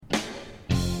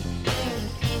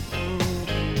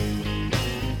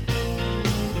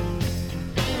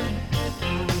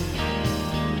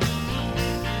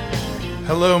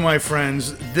Hello, my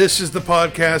friends. This is the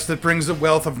podcast that brings the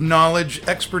wealth of knowledge,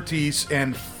 expertise,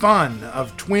 and fun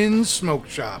of Twins Smoke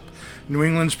Shop, New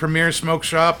England's premier smoke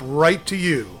shop, right to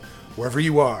you, wherever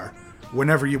you are,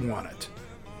 whenever you want it.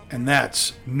 And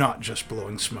that's not just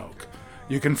blowing smoke.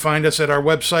 You can find us at our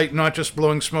website,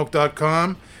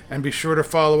 notjustblowingsmoke.com, and be sure to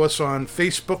follow us on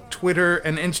Facebook, Twitter,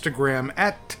 and Instagram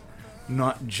at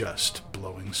Not Just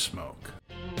Blowing Smoke.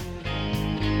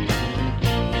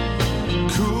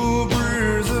 Cool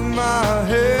breeze in my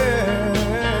head,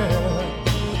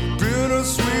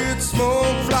 bittersweet smoke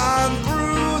flying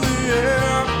through the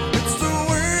air. It's the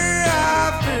way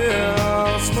I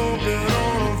feel, smoking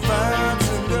on a fat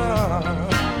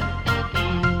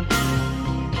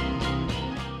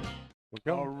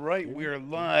cigar. All right, we are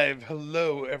live.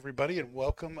 Hello, everybody, and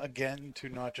welcome again to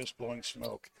Not Just Blowing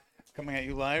Smoke. Coming at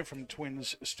you live from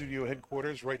Twins Studio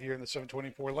headquarters right here in the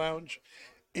 724 Lounge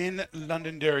in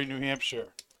Londonderry, New Hampshire.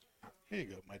 Here you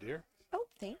go, my dear. Oh,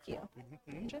 thank you.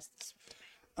 Just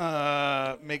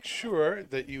Make sure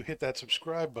that you hit that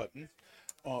subscribe button,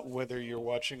 whether you're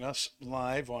watching us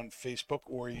live on Facebook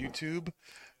or YouTube,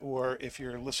 or if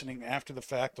you're listening after the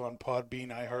fact on Podbean,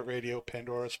 iHeartRadio,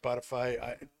 Pandora,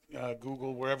 Spotify,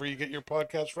 Google, wherever you get your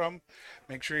podcast from.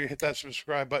 Make sure you hit that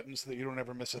subscribe button so that you don't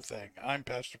ever miss a thing. I'm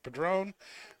Pastor Padron.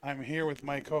 I'm here with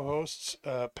my co-hosts,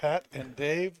 Pat and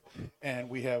Dave, and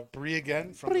we have Bree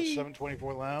again from the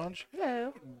 724 Lounge.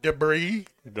 hello. Debris.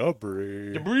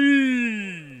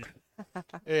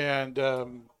 And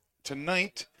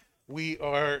tonight we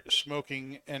are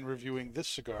smoking and reviewing this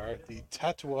cigar, the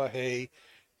Tatuaje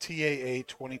TAA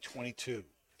 2022.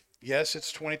 Yes,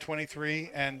 it's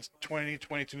 2023, and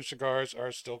 2022 cigars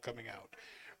are still coming out.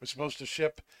 We're supposed to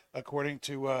ship, according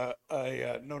to a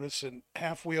notice in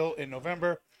Half Wheel, in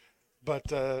November,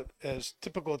 but as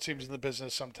typical it seems in the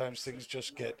business, sometimes things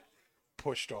just get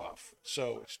pushed off.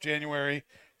 So it's January,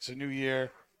 it's a new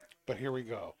year, but here we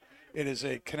go. It is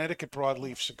a Connecticut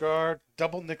broadleaf cigar,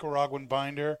 double Nicaraguan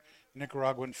binder,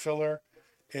 Nicaraguan filler.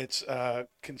 It's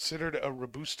considered a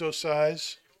Robusto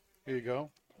size. Here you go.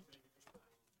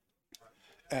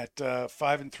 At 5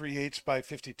 3/8 by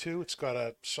 52. It's got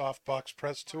a soft box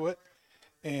press to it.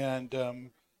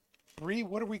 And Bree,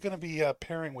 what are we going to be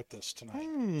pairing with this tonight?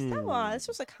 So, this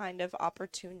was a kind of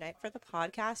opportune night for the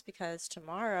podcast because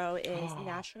tomorrow is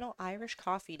National Irish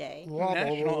Coffee Day.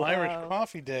 National Irish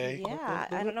Coffee Day. Yeah,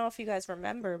 I don't know if you guys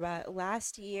remember, but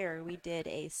last year we did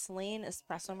a Slane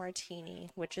Espresso Martini,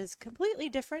 which is completely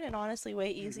different and honestly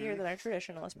way easier than our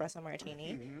traditional Espresso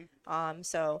Martini.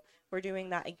 So we're doing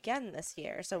that again this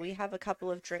year. So we have a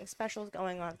couple of drink specials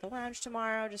going on at the lounge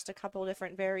tomorrow, just a couple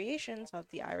different variations of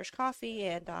the Irish coffee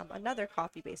and another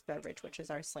coffee-based beverage, which is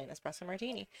our Slane Espresso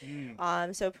Martini.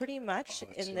 So pretty much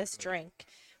in this drink,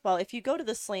 well, if you go to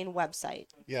the Slane website,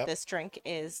 this drink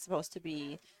is supposed to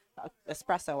be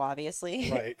espresso, obviously.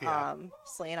 Right, yeah.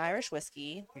 Slane Irish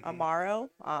whiskey, Amaro,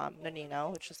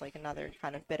 Nonino, which is like another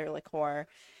kind of bitter liqueur,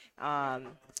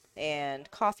 and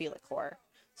coffee liqueur.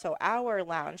 So our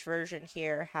lounge version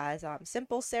here has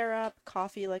simple syrup,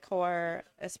 coffee liqueur,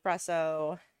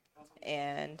 espresso,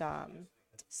 and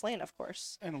Slane, of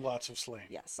course. And lots of Slane.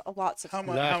 Yes, lots of How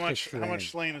Slane. much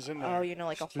Slane is in there? Oh,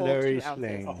 like a whole Slurry 2 ounces.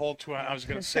 Slane. A whole 2 ounces. I was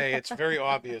going to say, it's very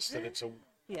obvious that it's a...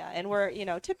 Yeah, and we're,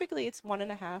 typically it's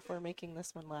 1.5. We're making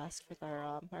this one last with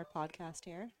our podcast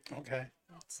here. Okay.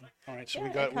 All right, so Yeah, we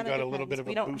it got kinda a little bit of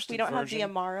a boosted We don't have version. the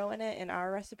Amaro in it in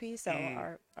our recipe, so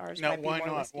ours Now, might be why more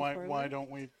not? whiskey Why forward. don't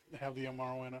we have the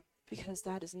Amaro in it? Because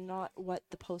that is not what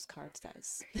the postcard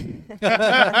says.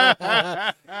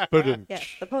 But Yeah,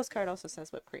 the postcard also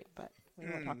says whipped cream, but we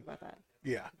won't talk about that.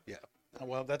 Yeah.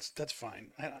 Well, that's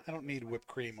fine. I don't need whipped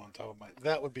cream on top of my...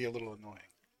 That would be a little annoying.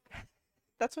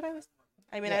 That's what I was...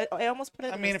 I mean, Yeah. I almost put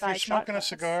it I in mean, the if you're side shot smoking a glass.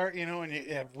 cigar, and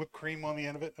you have whipped cream on the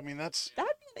end of it, I mean, that's...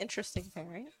 That'd be an interesting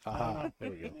pairing. there we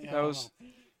go. yeah, I That don't was know.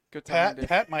 good time.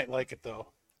 Pat might like it, though.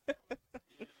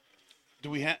 Do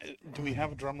we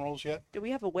have drum rolls yet? Do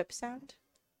we have a whip sound?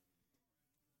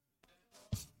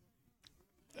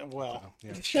 Well,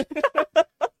 Yeah.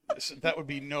 that would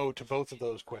be no to both of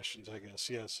those questions, I guess.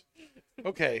 Yes.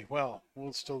 Okay. Well,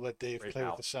 we'll still let Dave play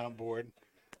with the soundboard,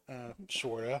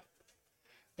 sorta.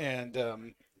 And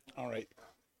all right.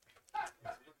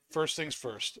 First things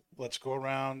first. Let's go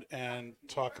around and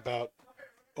talk about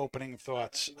opening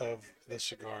thoughts of the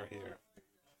cigar here.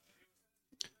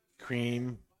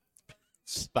 Cream,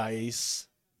 spice,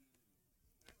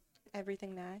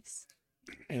 Everything nice.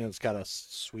 and it's got a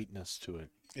sweetness to it.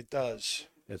 It does.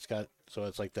 It's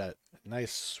like that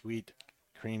nice, sweet,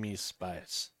 creamy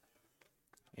spice.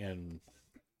 And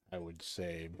I would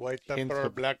say White hints pepper,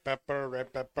 of- black pepper,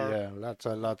 red pepper. yeah, lots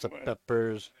of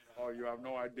peppers. Oh you have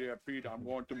no idea, Pete. I'm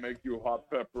going to make you hot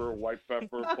pepper, white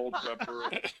pepper, cold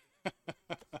pepper.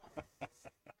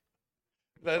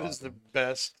 That is the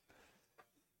best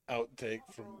outtake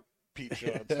from Pete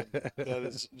Johnson. That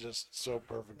is just so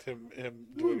perfect. Him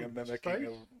doing a mimicking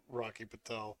of Rocky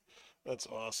Patel. That's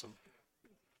awesome.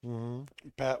 Mm-hmm.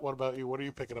 Pat, what about you? What are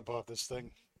you picking up off this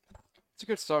thing? It's a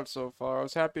good start so far. I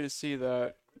was happy to see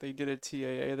that they did a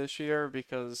TAA this year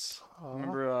because I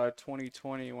remember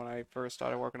 2020 when I first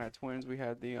started working at Twins, we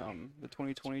had the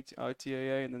 2020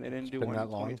 TAA, and then they didn't do been one that in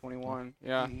long? 2021.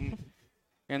 Yeah. Mhm.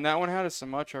 And that one had a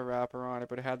Sumatra wrapper on it,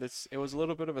 but it had this. It was a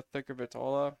little bit of a thicker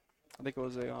Vitola. I think it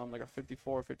was a like a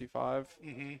 54, 55,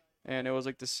 Mhm. and it was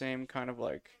like the same kind of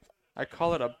like. I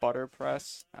call it a butter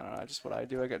press. I don't know, just what I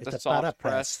do. I get It's the a butter soft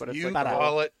press, press. but it's You like a little,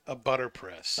 call it a butter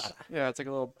press. yeah, it's like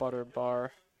a little butter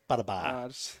bar. Bada-ba.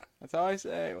 That's how I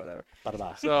say, whatever.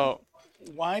 Bada-ba. So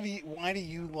Why do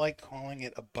you like calling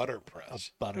it a butter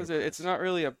press? Butter. because it's not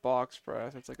really a box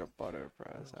press, it's like a butter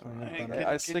press. I don't know. Hey, Can- I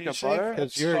can stick you a say butter. if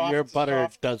Because it's your soft- butter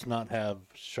soft- does not have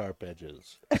sharp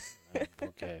edges.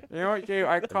 Okay. You know what, Jay?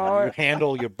 I call You it.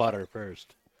 handle your butter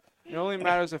first. It only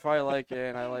matters if I like it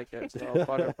and I like it. So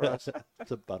butter press.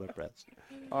 It's a butter press.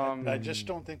 I just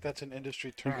don't think that's an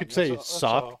industry term. You could That's say all- that's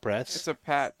soft all. press. It's a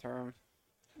pat term.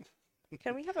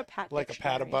 Can we have a pat? Like a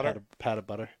pat of dictionary? butter? Pat of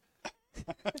butter.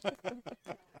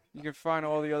 You can find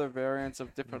all the other variants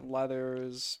of different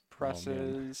leathers,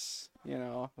 presses. You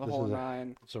know, the This whole is a-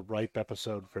 nine. It's a ripe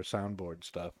episode for soundboard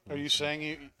stuff. Are you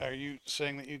saying that you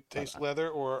taste leather,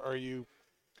 or are you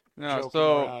No, joking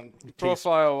so around?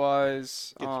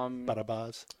 profile-wise, It's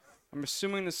bada-bas? I'm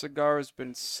assuming the cigar has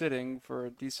been sitting for a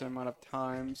decent amount of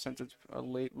time since it's a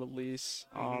late release.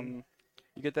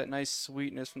 You get that nice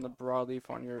sweetness from the broadleaf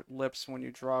on your lips when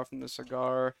you draw from the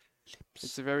cigar.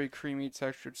 It's a very creamy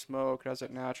textured smoke. It has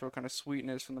that natural kind of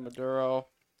sweetness from the Maduro.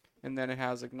 And then it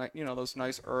has like those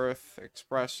nice earth,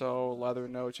 espresso, leather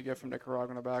notes you get from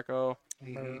Nicaraguan tobacco.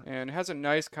 Mhm. And it has a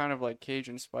nice kind of like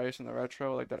Cajun spice in the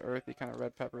retro, like that earthy kind of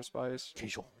red pepper spice.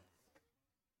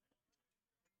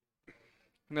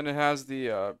 And then it has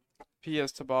the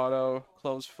PS Tabato,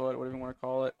 closed foot, whatever you want to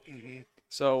call it. Mhm.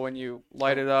 So when you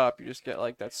light it up, you just get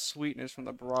like that sweetness from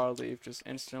the broadleaf, just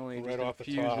instantly Right just off the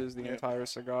top, infuses the yeah. entire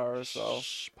cigar. So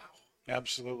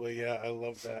Absolutely, yeah, I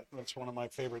love that. That's one of my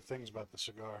favorite things about the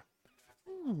cigar.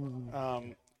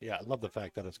 Yeah, I love the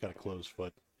fact that it's got a closed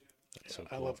foot. That's so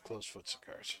I cool. love closed foot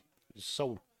cigars.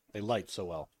 They light so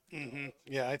well.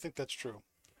 Yeah, I think that's true.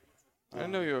 I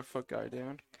know you're a foot guy,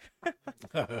 Dan.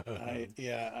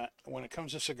 When it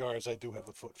comes to cigars, I do have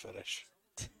a foot fetish.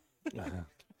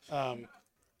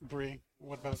 Bree,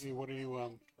 what about you? What are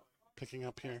you picking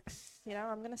up here? You know,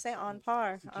 I'm gonna say on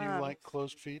par. Do you like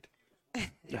closed feet?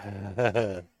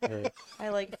 I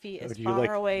like feet as do you far like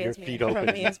away your as feet from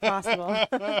open? me as possible.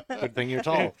 Good thing you're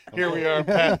tall. Here we are,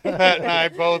 Pat and I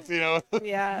both.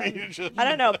 Yeah. you just- I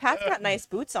don't know. Pat's got nice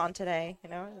boots on today. You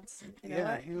know, it's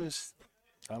Yeah, he was.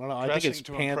 I don't know. I think Dressing his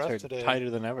to pants impress are today. tighter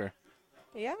than ever.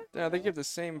 yeah. Yeah, they give the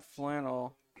same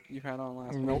flannel you had on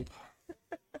last week.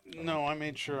 No, I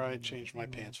made sure I changed my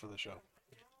pants for the show.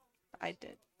 I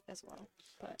did as well.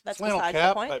 But that's Flannel besides cap.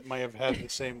 the point. I might have had the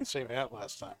same hat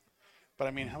last time. But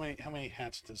I mean, how many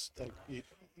hats does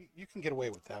you can get away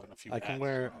with having a few? I can hats.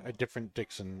 wear a different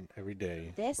Dixon every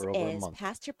day This for over a is month.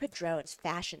 Pastor Padron's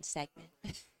fashion segment.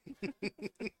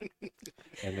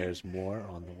 And there's more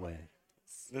on the way.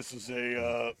 This is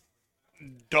a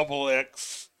double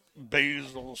X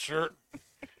basil shirt.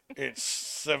 It's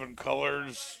 7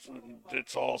 colors.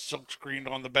 It's all silk screened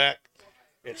on the back.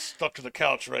 It's stuck to the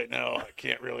couch right now. I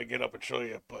can't really get up and show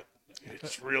you, but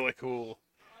it's really cool.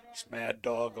 It's Mad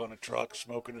Dog on a truck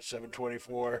smoking a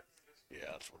 724. Yeah,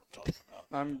 that's what I'm talking about.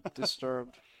 I'm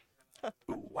disturbed.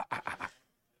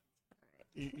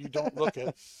 You don't look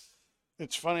it.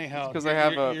 It's funny how It's 'cause I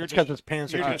have you're It's because his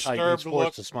pants are you're too tight. disturbed He's forced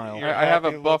look. to smile. You're I have a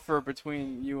happy look. buffer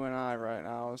between you and I right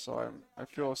now, so I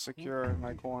feel secure in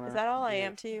my corner. Is that all I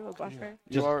am to you, a buffer?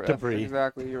 You Just are debris.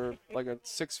 exactly. You're like a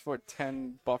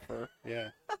 6'10" buffer. Yeah,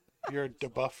 you're a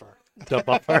debuffer. The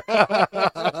buffer.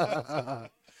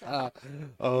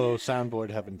 Oh, soundboard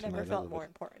heaven tonight. Never I felt love more it.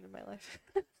 important in my life.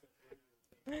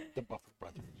 The buffer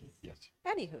brother. Yes.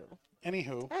 Anywho.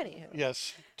 Anywho, Anywho.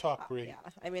 yes, talk, Bree. Yeah,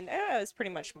 I mean, I was pretty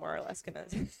much more or less gonna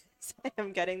say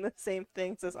I'm getting the same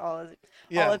things as all of you.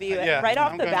 yeah, Right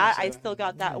off I'm the gonna bat, say I that. still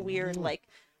got that weird like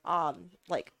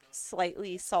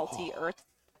slightly salty earth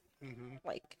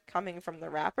like coming from the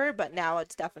wrapper, but now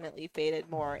it's definitely faded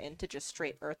more into just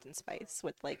straight earth and spice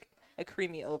with like a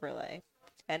creamy overlay.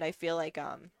 And I feel like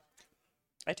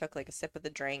I took like a sip of the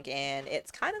drink and it's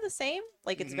kind of the same.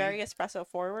 Like it's very espresso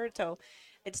forward. So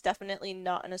It's definitely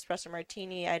not an espresso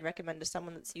martini. I'd recommend to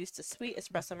someone that's used to sweet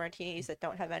espresso martinis that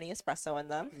don't have any espresso in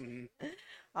them.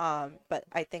 But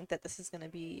I think that this is going to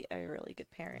be a really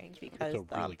good pairing because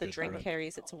really the good drink drink.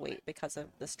 carries its weight because of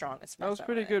the strong espresso. That was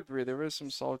pretty in it. good, Brie. There was some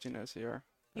saltiness here.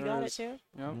 You There got it is. too?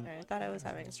 Yep. Alright, I thought I was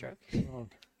having a stroke.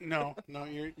 No,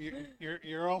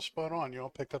 you're all spot on. You all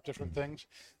picked up different things.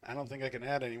 I don't think I can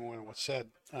add any more than what's said.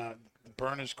 The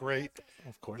burn is great.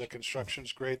 Of course. The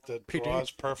construction's great. The PT. draw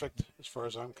is perfect as far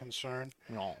as I'm concerned.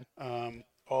 No.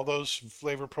 All those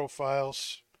flavor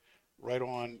profiles, right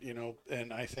on.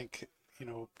 And I think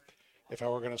if I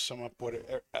were going to sum up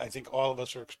I think all of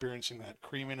us are experiencing that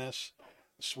creaminess,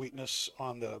 sweetness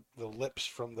on the lips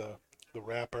from the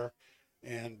wrapper,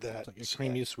 and that Like a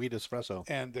creamy, sweet espresso.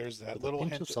 and there's that With a little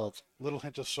pinch hint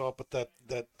of salt. but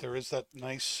that there is that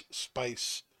nice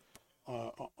spice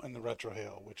in the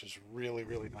retrohale, which is really,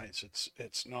 really nice.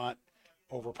 It's not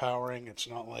overpowering. It's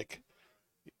not like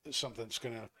something's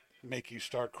gonna make you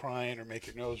start crying or make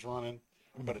your nose running,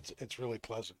 but it's really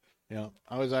pleasant. Yeah,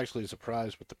 I was actually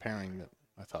surprised with the pairing. That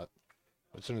I thought,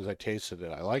 as soon as I tasted it,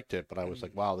 I liked it, but I was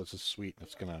like, "Wow, this is sweet.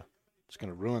 It's gonna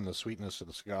ruin the sweetness of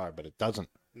the cigar," but it doesn't.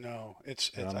 No, it's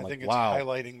And I'm I like, think it's wow.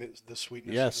 highlighting the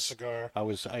sweetness Yes. of the cigar.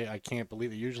 I can't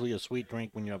believe it. Usually, a sweet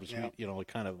drink when you have a sweet, Yeah. it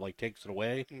kind of like takes it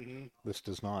away. Hmm. This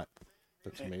does not.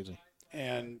 That's amazing.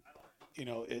 And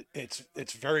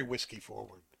it's very whiskey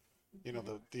forward.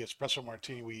 The espresso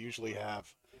martini we usually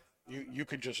have, you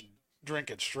could just drink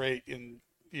it straight, and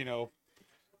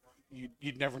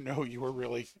you'd never know you were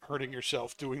really hurting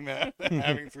yourself doing that,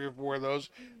 having 3 or 4 of those.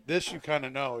 This you kind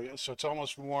of know, so it's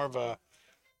almost more of a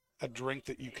drink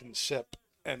that you can sip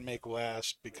and make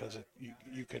last because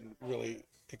you can really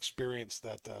experience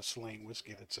that Slane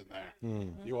whiskey that's in there.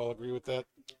 You all agree with that?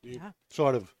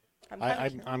 Sort of.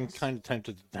 I'm I'm kind of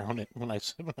tempted to down it when I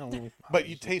sip it. But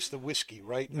you taste the whiskey,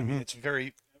 right? I mean, it's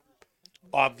very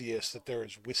obvious that there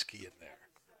is whiskey in there.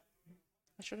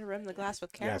 I should have rimmed the glass with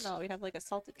Yes. caramel. We'd have like a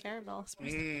salted caramel.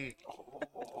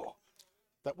 Oh,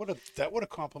 that would have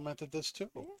complemented this too.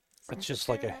 It's just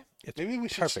like it's Maybe we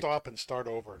should perfect. stop and start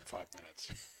over in 5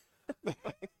 minutes.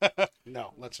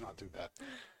 No, let's not do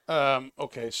that.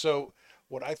 Okay, so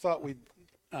what I thought we'd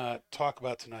talk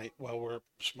about tonight while we're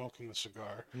smoking the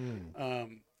cigar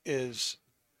is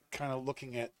kind of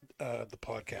looking at the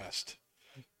podcast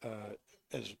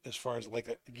as far as like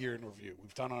a year in review.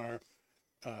 We've done our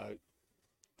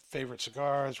favorite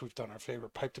cigars, we've done our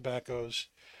favorite pipe tobaccos,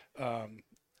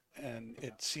 and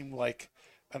it seemed like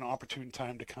an opportune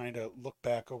time to kind of look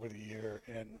back over the year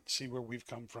and see where we've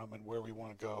come from and where we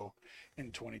want to go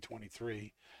in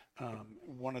 2023.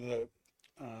 One of the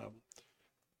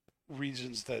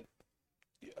reasons that,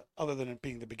 other than it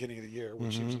being the beginning of the year,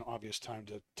 which seems an obvious time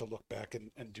to look back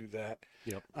and do that,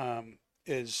 Yep.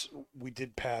 is we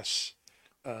did pass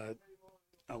a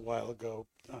while ago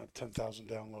 10,000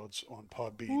 downloads on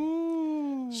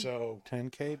Podbean. So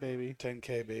 10K, baby.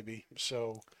 10K, baby.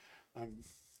 So I'm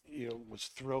was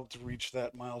thrilled to reach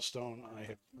that milestone. I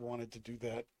had wanted to do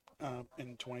that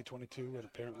in 2022, and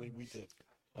apparently we did.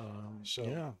 So-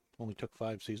 Yeah, only took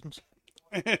 5 seasons,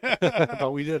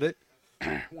 but we did it.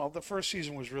 Well, the first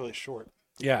season was really short.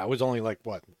 Yeah, it was only like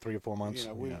what 3 or 4 months.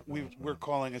 We're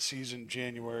calling a season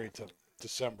January to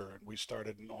December, and we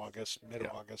started in August,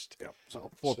 mid-August. Yep.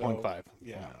 So 4.5.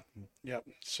 Yeah. Yep.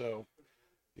 So,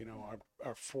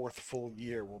 our 4th full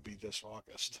year will be this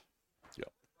August.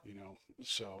 Yep.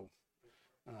 So,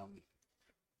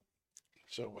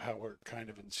 so how we're kind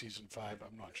of in season 5,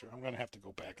 I'm not sure. I'm gonna have to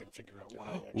go back and figure out what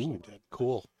I actually did.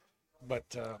 Cool.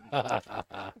 But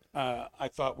I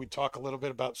thought we'd talk a little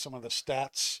bit about some of the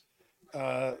stats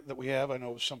that we have. I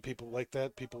know some people like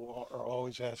that. People are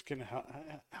always asking,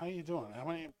 how you doing? How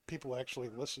many people actually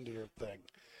listen to your thing?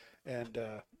 And,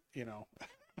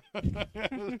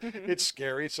 it's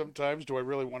scary sometimes. Do I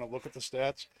really want to look at the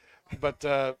stats? But,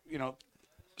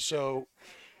 so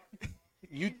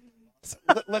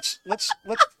let's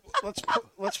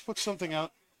put something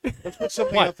out. Let's put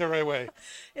something out there right away.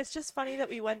 It's just funny that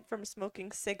we went from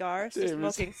smoking cigars to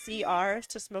Davis. smoking CRs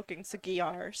to smoking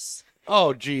cigars.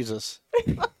 Oh Jesus!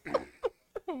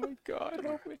 Oh my god.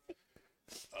 Help me.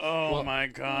 Oh my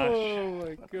gosh. Oh my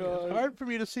It's god. hard for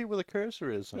me to see where the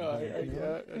cursor is. Yeah,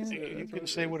 that's it, You that's can what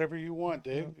say it is. whatever you want,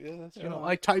 Dave. Yeah, that's You know,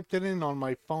 I typed it in on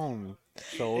my phone,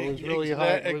 so it was really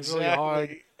hard. It was really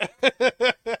hard.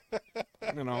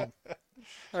 You know,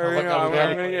 Or, like I was I'm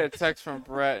very- gonna get a text from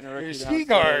Brett and Ricky Your downstairs,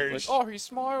 cigars. like, oh, he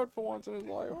smiled for once in his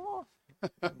life. Oh.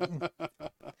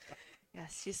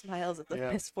 Yes, she smiles at the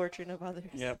Yeah. misfortune of others.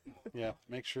 Yep. Yeah.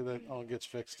 Make sure that all gets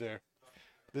fixed there.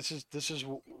 This is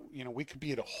we could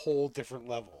be at a whole different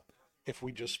level if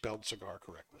we just spelled cigar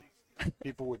correctly.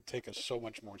 People would take us so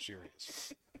much more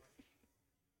serious.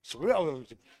 So,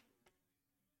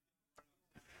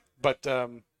 but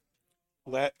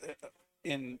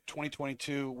in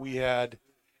 2022 we had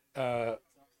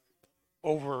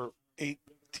over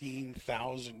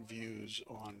 18,000 views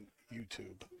on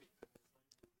YouTube,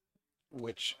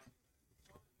 which,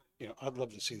 I'd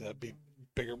love to see that be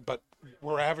bigger, but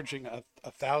we're averaging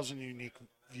 1,000 unique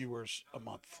viewers a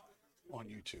month on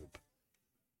YouTube,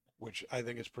 which I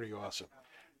think is pretty awesome.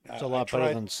 It's a lot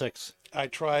better than 6. I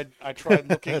tried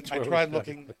looking. That's I where tried we're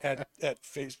looking at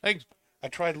Facebook. I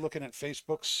tried looking at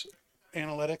Facebook's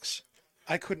analytics.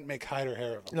 I couldn't make hide or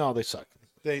hair of them. No, they suck.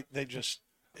 They just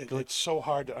it's so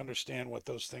hard to understand what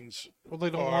those things. Well,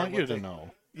 they don't are, want you what to they-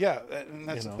 know. Yeah, and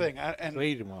that's You the know, thing. And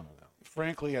They don't want to know.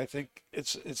 frankly, I think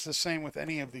it's the same with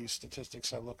any of these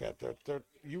statistics I look at.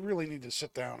 You really need to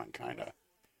sit down and kind of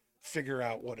figure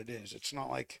out what it is. It's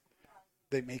not like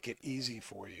they make it easy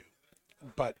for you,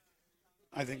 but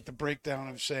I think the breakdown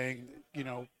of saying,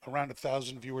 around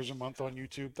 1,000 viewers a month on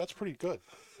YouTube, that's pretty good,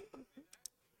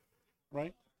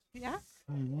 right? Yeah.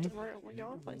 Mm-hmm. We're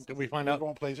going places. Did we find We're out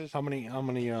going places. how many?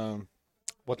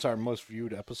 What's our most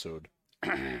viewed episode?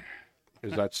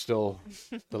 Is that still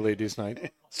the ladies'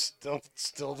 night?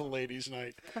 Still the ladies'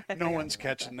 night. No one's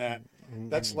catching that.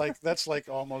 That's like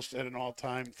almost at an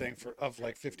all-time thing of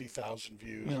like 50,000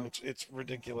 views. Yeah. It's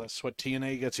ridiculous. That's what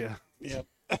TNA gets you. Yep.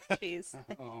 Jeez.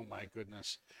 Oh my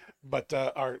goodness. But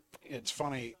it's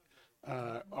funny.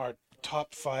 Our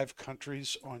top 5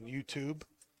 countries on YouTube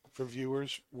for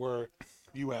viewers were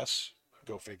U.S.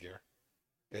 Go figure.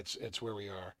 It's where we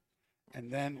are. And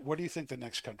then, what do you think the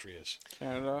next country is?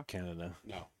 Canada, Canada,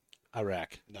 No,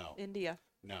 Iraq, no, India.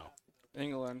 no,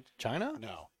 England, China,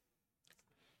 no,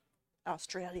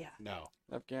 Australia. no,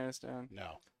 Afghanistan,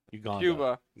 no, Uganda,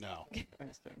 Cuba, no,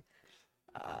 Afghanistan,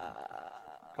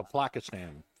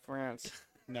 Kazakhstan. France,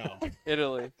 no.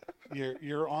 Italy,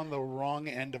 You're on the wrong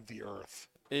end of the earth.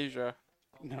 Asia.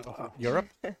 No, Europe?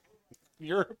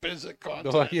 Europe is a Oh,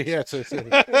 continent. yeah,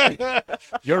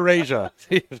 it's Eurasia.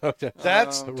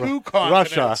 That's Um, 2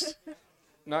 continents. Russia.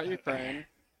 Not Ukraine.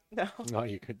 No. No,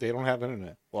 they don't have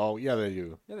internet. Well, yeah, they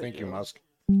do. Yeah, they Thank you, do. Musk.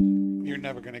 You're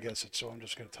never gonna guess it, so I'm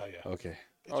just gonna tell you. Okay.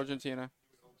 Argentina.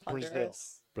 Brazil.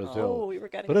 Honduras. Brazil. Oh, we were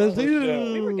getting Brazil.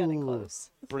 close. We were getting close.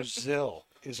 Brazil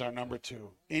is our number 2.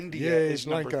 India Yay, is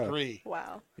number Blanca. 3.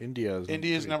 Wow. India is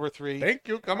India's number 3. Thank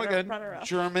you. Come again. Runner-up.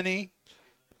 Germany,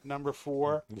 number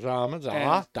 4. Zama, And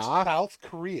da. South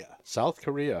Korea South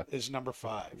Korea. is number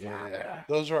 5. Yeah.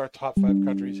 Those are our top 5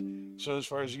 countries. So as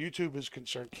far as YouTube is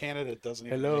concerned, Canada doesn't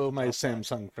even Hello, make the my top 5.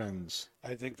 Samsung friends.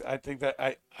 I think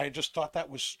that I just thought that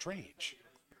was strange,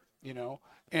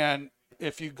 And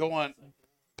if you go on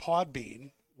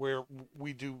Podbean, where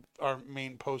we do our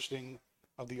main posting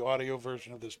of the audio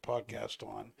version of this podcast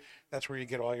on, that's where you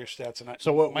get all your stats. And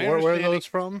So what? my Where are understanding- those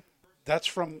from? That's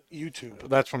from YouTube.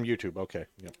 That's from YouTube. Okay.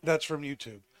 Yep. That's from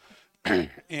YouTube.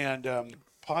 And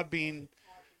Podbean,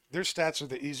 their stats are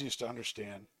the easiest to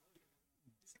understand,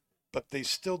 but they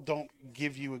still don't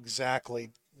give you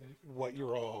exactly what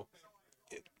you're all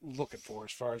looking for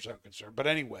as far as I'm concerned. But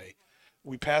anyway,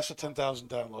 we passed the 10,000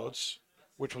 downloads,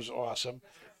 which was awesome.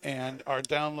 And our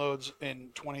downloads in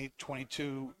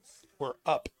 2022 were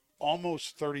up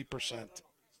almost 30%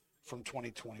 from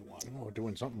 2021. Oh, we're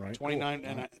doing something right.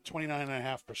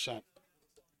 29.5%.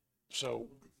 So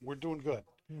we're doing good.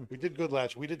 We did good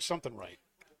last. We did something right,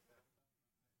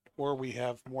 or we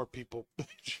have more people.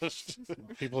 Just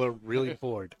People are really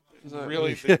bored. Is that-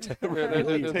 really,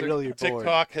 Really bored.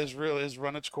 TikTok has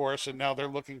run its course, and now they're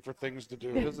looking for things to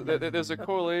do. There's a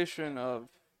correlation of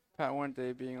Pat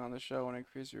Wente being on the show and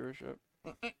increased viewership.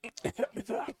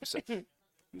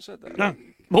 Who said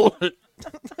that?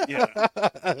 Yeah,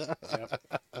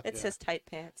 It's his tight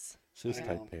pants. Cis I know.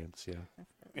 tight pants. Yeah.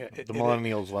 yeah. The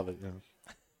millennials love it.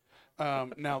 Yeah.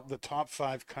 Now the top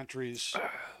 5 countries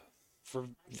for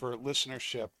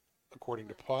listenership, according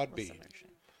to Podbean,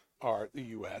 are the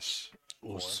U.S. of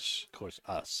course, Of course,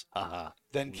 us.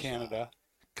 then Canada,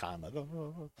 Canada,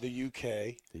 the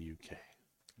U.K., the UK,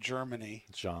 Germany,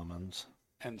 Germans,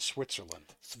 and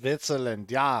Switzerland.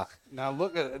 Switzerland. Yeah, Now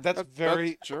look at that's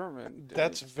very That's German. dude.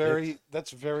 that's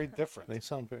very different. they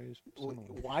sound very similar.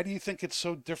 Why do you think it's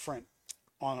so different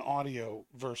on audio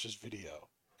versus video?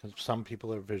 Because some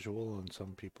people are visual and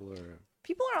some people are.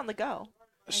 People are on the go.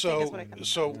 I think is So what it comes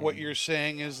so what you're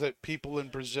saying is that people in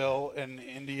Brazil and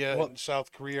India Well- and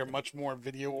South Korea are much more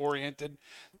video oriented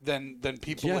than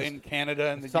people Yes. in Canada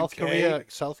and the South UK.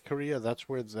 Korea. That's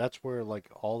where like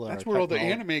all the. That's where all the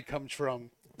anime comes from.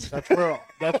 That's where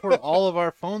all of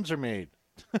our phones are made.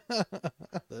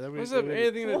 What does that have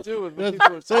anything to do with what That's-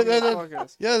 people are saying on the that-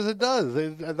 podcast? Yes, it does.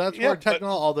 That's Yeah, where but-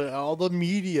 all the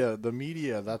media,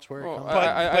 that's where it Well, comes. But,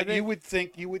 I but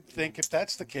think- you would think if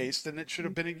that's the case, then it should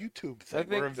have been a YouTube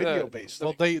thing or a think video the- based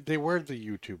Well, thing. they were the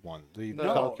YouTube one. The No,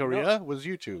 South Korea was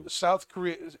YouTube. South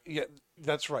Korea, yeah,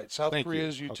 that's right. South Thank Korea you.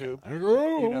 is YouTube. Okay.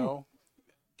 You know,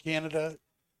 Canada,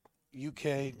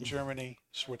 UK, Germany,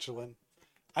 Switzerland.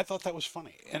 I thought that was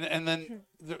funny, and then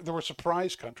there were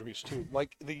surprise countries too,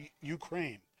 like the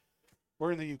Ukraine.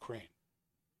 We're in the Ukraine.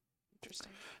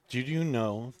 Interesting. Did you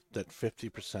know that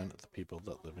 50% of the people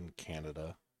that live in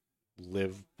Canada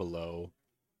live below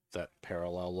that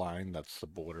parallel line that's the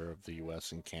border of the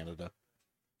U.S. and Canada?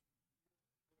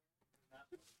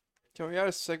 Can we add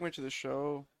a segment to the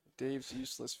show? Dave's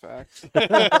useless facts,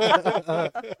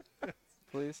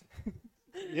 please.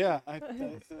 Yeah,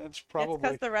 that's probably It's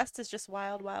because the rest is just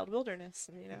wild, wild wilderness.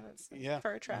 And, it's Yeah.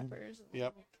 fur trappers.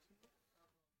 Yep.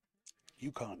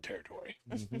 Yukon territory.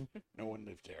 Mhm. No one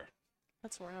lived there.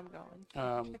 That's where I'm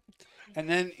going. And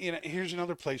then here's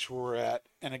another place where we're at,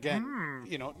 and again,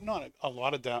 not a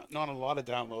lot of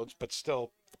downloads, but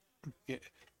still,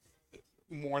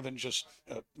 more than just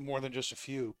a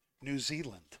few. New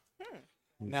Zealand.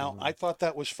 Now, I thought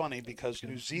that was funny because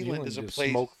New Zealand is a place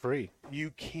smoke free.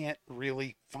 you can't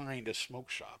really find a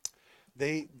smoke shop.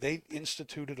 They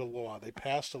instituted a law. They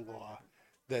passed a law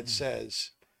that says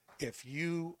if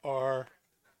you are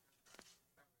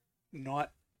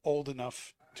not old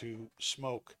enough to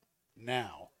smoke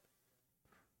now,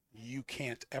 you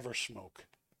can't ever smoke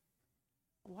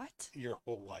What? your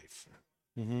whole life.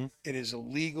 Mm-hmm. It is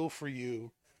illegal for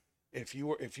you if you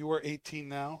are 18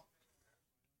 now.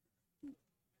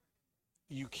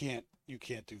 You can't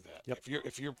do that. Yep.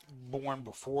 If you're born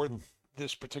before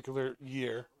this particular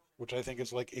year, which I think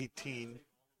is like 18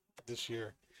 this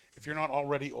year, if you're not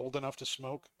already old enough to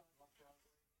smoke,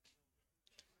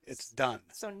 it's done.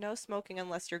 So no smoking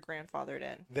unless you're grandfathered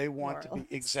in. They want to More or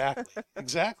be exactly.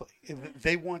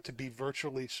 They want to be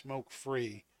virtually smoke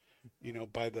free,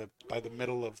 by the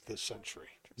middle of the century.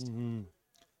 Mm-hmm.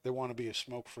 They want to be a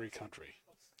smoke free country.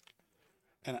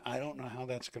 And I don't know how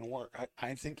that's going to work.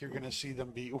 I think you're going to see them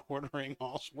be ordering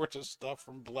all sorts of stuff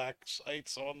from black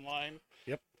sites online.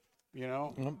 Yep. You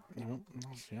know?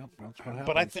 Yep, that's what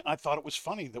happens. But I thought it was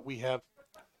funny that we have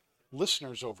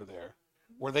listeners over there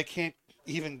where they can't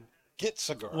even get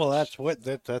cigars. Well, that's what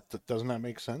that doesn't that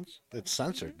make sense? It's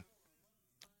censored,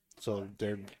 so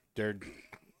they're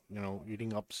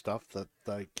eating up stuff that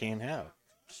they can't have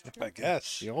I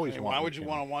guess. You always I mean, want why what would you you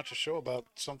can. want to watch a show about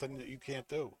something that you can't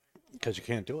do? because you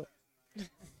can't do it.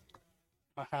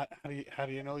 How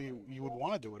do you know you would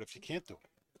want to do it if you can't do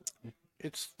it?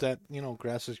 It's that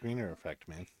grass is greener effect,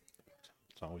 man.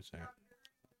 It's always there.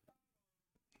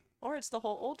 Or it's the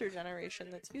whole older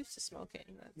generation that's used to smoking.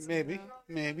 That's, Maybe.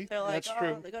 They're like, That's oh,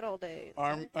 true. the good old days.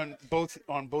 On both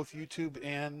YouTube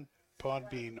and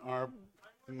Podbean, our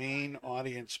main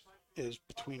audience is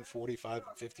between 45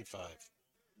 and 55.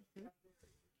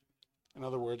 In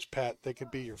other words, Pat, they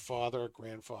could be your father or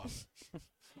grandfather.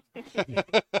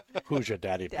 Who's your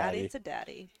daddy, Daddy Patty? to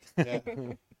daddy. Yeah.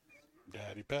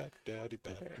 Daddy Pat, Daddy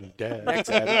Pat. Dad, Next-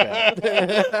 Daddy,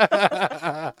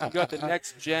 Pat. You got the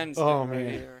next gen. Oh, right man.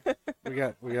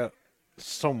 here. we got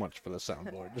so much for the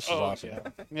soundboard. This is Oh, awesome.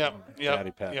 Yep.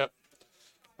 Daddy Pat. Yep.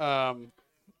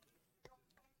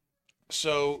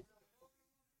 So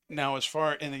now, as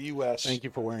far in the U.S., Thank you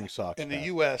for wearing socks. in the Pat.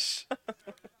 U.S.,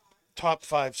 top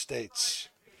 5 states.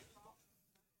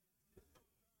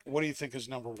 What do you think is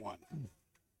number 1?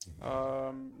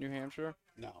 New Hampshire.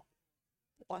 No.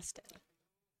 Boston.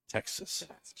 Texas.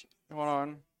 Massachusetts. Hold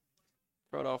on.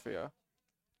 Philadelphia.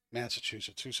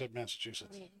 Massachusetts. Who said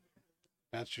Massachusetts?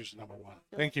 Massachusetts number 1.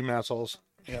 Thank you, Massholes.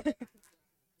 Yep.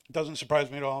 Doesn't surprise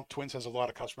me at all. Twins has a lot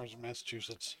of customers in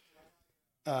Massachusetts.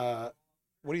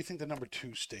 What do you think the number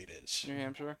 2 state is? New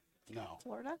Hampshire. No.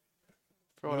 Florida.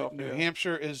 Philadelphia. New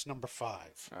Hampshire is number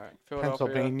 5. All right. Philadelphia.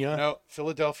 Pennsylvania. No,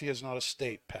 Philadelphia is not a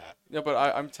state, Pat. Yeah, but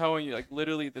I'm telling you, like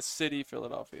literally the city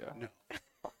Philadelphia. No.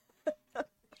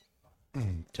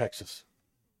 Texas.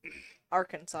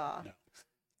 Arkansas. No.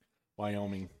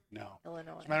 Wyoming. No.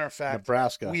 Illinois. As a matter of fact,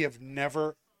 Nebraska. we have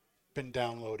never been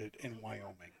downloaded in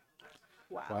Wyoming.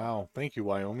 Wow. Wow. Thank you,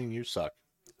 Wyoming. You suck.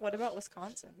 What about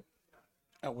Wisconsin?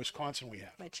 Wisconsin, we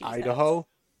have. My cheese Idaho.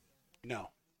 No.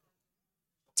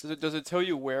 Does it tell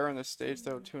you where in the states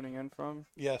they're tuning in from?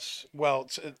 Yes. Well,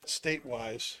 it's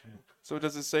state-wise. So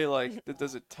does it say like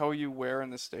does it tell you where in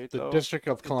the state The though? District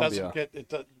of It Columbia. doesn't get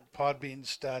it. Podbean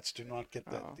stats do not get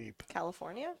that Oh. deep.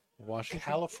 California? Washington.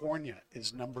 California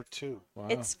is number 2. Wow.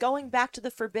 It's going back to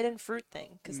the forbidden fruit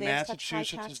thing because they have such high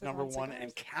Massachusetts taxes is number on 1, cigars.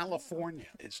 and California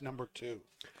is number 2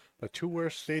 The 2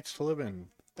 worst states to live in.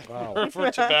 Wow.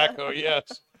 for tobacco.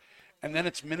 Yes, and then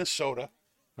it's Minnesota,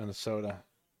 Minnesota,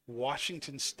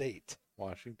 Washington State,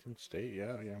 Washington State.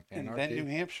 Yeah. and then Anarchy. New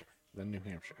Hampshire. Then New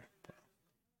Hampshire.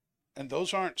 And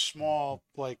those aren't small.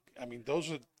 Like, I mean,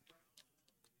 those are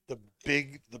the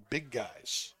big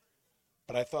guys.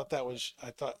 But I thought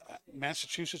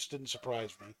Massachusetts didn't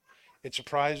surprise me. It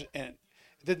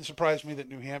didn't surprise me that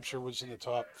New Hampshire was in the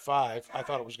top 5. I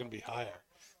thought it was going to be higher.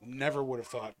 Never would have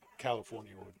thought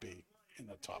California would be in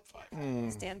the top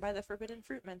 5. Stand by the forbidden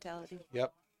fruit mentality.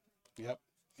 Yep.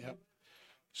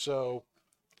 So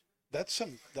that's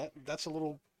a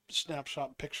little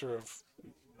snapshot picture of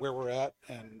where we're at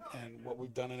and what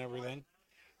we've done and everything.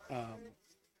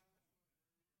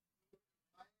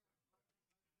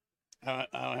 I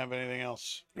don't have anything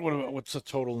else. What's the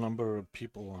total number of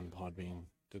people on Podbean?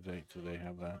 Do they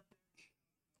have that?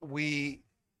 We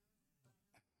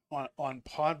on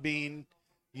Podbean,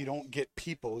 you don't get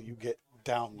people, you get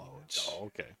downloads. Oh,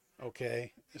 okay.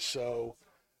 Okay, so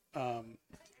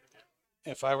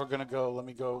if I were gonna go, let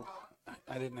me go.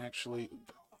 I didn't actually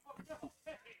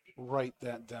write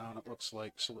that down. It looks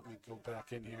like, so let me go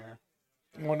back in here.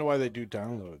 I wonder why they do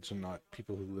downloads and not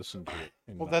people who listen to it.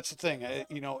 Well, that's the thing.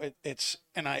 It's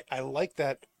and I like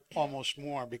that almost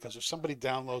more, because if somebody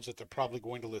downloads it, they're probably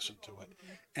going to listen to it,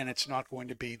 and it's not going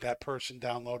to be that person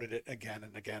downloaded it again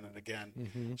and again and again.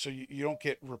 Mm-hmm. So you don't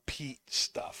get repeat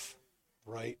stuff,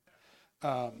 right?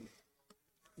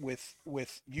 With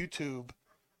YouTube,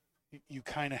 you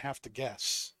kind of have to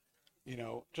guess.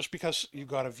 Just because you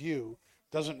got a view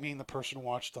doesn't mean the person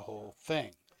watched the whole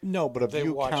thing. No, but a They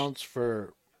view watch- counts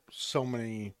for so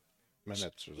many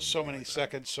minutes. Or So something many like that.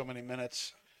 seconds, so many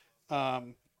minutes.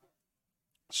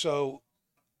 So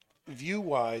view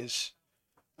wise,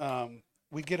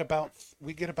 we get about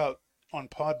on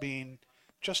Podbean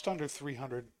just under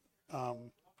 300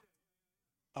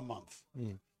 a month.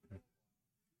 Mm.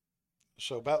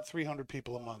 So about 300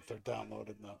 people a month are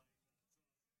downloading the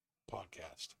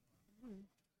podcast.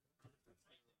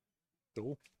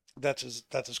 Cool. That's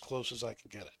as close as I can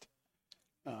get it.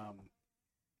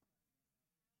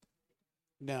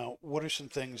 Now, what are some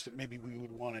things that maybe we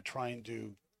would want to try and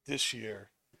do this year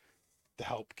to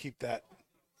help keep that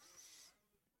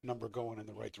number going in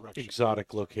the right direction?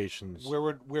 Exotic locations. Where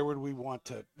would we want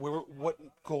to? What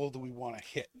goal do we want to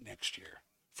hit next year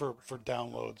for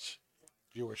downloads,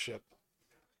 viewership?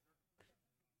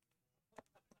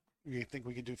 You think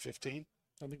we could do 15?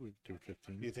 I think we do Do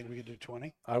 15. you think we could do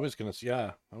 20? I was gonna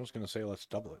say let's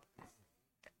double it.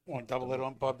 Want to double it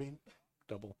on Podbean?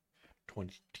 Double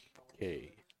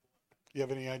 20K. You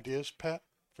have any ideas, Pat,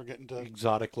 for getting to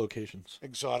Exotic locations.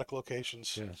 exotic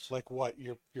locations? Yes. Like what?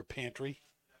 Your pantry?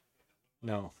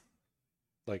 No.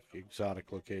 Like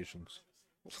exotic locations.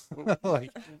 Like,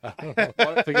 I don't know.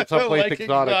 I think it's someplace Like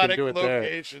exotic and do it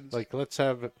locations. there. Like, let's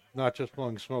have not just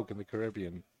blowing smoke in the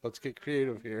Caribbean. Let's get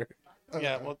creative here.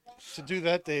 Yeah, well, to do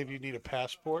that, Dave, you need a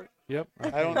passport. Yep.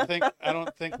 I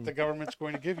don't think the government's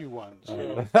going to give you one.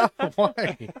 So.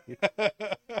 Why?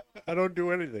 I don't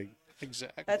do anything.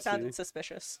 Exactly. That sounded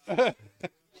suspicious.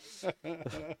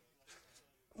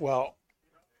 Well,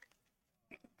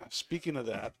 speaking of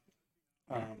that,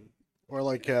 Or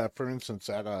like, for instance,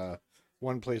 at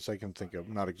one place I can think of,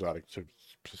 not exotic to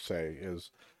say,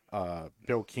 is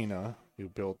Bill Keena, who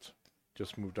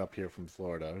just moved up here from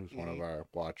Florida, who's one of our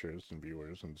watchers and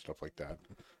viewers and stuff like that.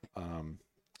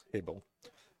 Hey, Bill.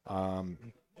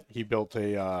 He built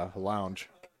a lounge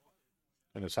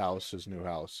in his house, his new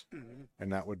house,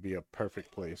 and that would be a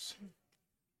perfect place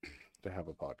to have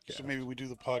a podcast. so maybe we do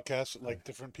the podcast at like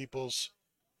different people's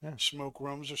Yeah. smoke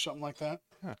rooms or something like that.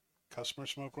 Yeah. Customer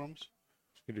smoke rooms.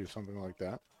 We could do something like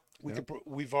that. We Yeah.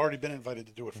 we've already been invited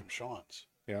to do it from Sean's.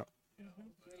 Yeah.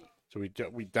 So we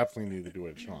definitely need to do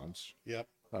it at Sean's. Yep.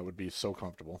 That would be so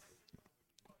comfortable.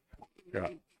 Yeah.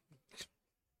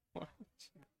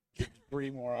 Bree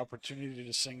more opportunity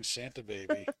to sing Santa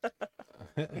Baby.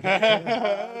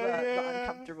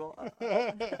 Uncomfortable.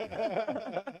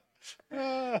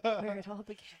 Where it all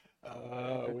began.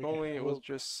 If only it was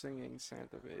just singing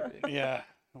Santa Baby. Yeah,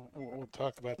 we'll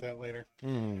talk about that later.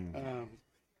 Hmm.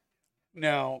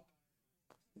 Now,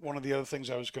 one of the other things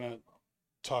I was going to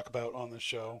talk about on the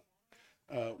show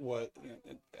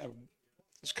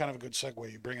it's kind of a good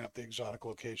segue. You bringing up the exotic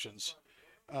locations.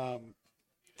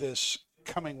 This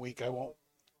coming week, I won't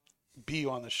be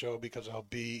on the show because I'll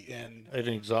be in At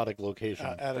an exotic location.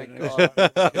 at Thank an God.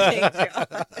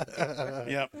 Thank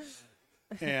you. Yep.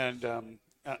 And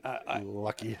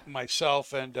Lucky.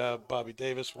 myself and Bobby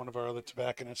Davis, one of our other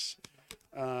tobacconists,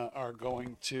 are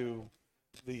going to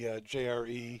the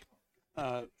JRE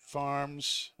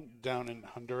farms down in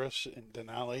Honduras in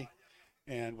Denali,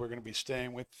 and we're going to be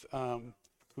staying with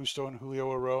Justo and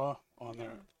Julio Aroa on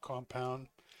their compound.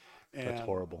 And That's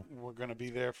horrible. We're going to be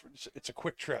there. It's a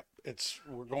quick trip.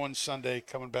 We're going Sunday,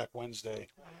 coming back Wednesday.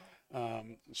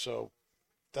 So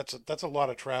that's a lot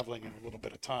of traveling in a little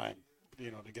bit of time,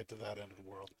 to get to that end of the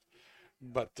world.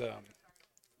 But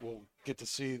we'll get to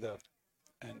see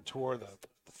and tour the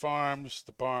farms,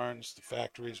 the barns, the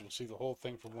factories. We'll see the whole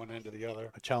thing from one end to the other.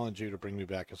 I challenge you to bring me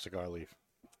back a cigar leaf.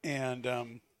 And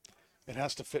it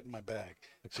has to fit in my bag.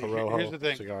 See, Corojo here's the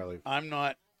thing. cigar leaf. I'm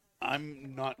not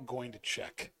going to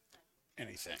check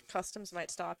anything. Customs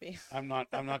might stop you. I'm not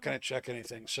going to check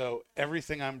anything. So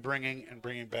everything I'm bringing and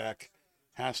bringing back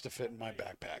has to fit in my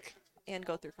backpack And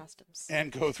go through customs.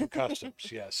 and go through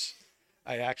customs. Yes.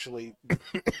 I actually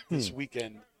this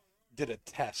weekend did a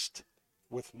test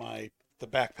with the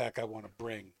backpack I want to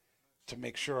bring to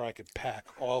make sure I could pack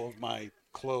all of my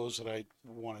clothes that I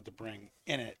wanted to bring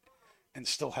in it and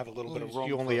still have a little bit of room.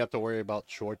 You only have to worry about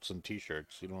shorts and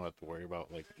t-shirts. You don't have to worry about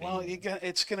Well,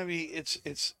 it's going to be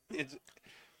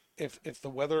if the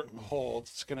weather holds,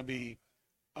 it's going to be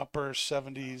upper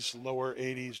 70s, lower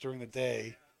 80s during the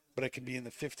day, but it can be in the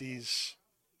 50s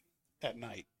at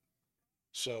night.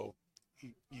 So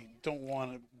you don't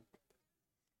want to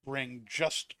bring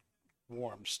just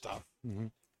warm stuff. Mm-hmm.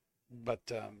 But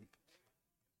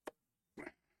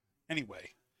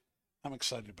anyway, I'm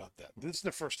excited about that. This is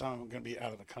the first time I'm going to be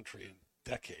out of the country in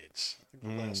decades. I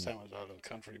think the last time I was out of the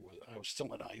country I was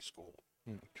still in high school.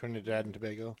 Trinidad and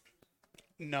Tobago.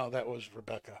 No, that was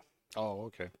Rebecca. Oh,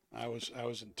 okay. I was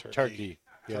in Turkey. Turkey.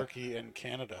 Yeah. Turkey and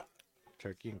Canada.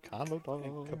 Turkey and Canada.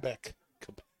 And Quebec.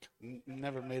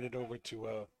 Never made it over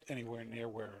to anywhere near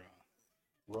where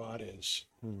Rod is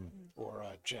or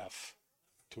Jeff,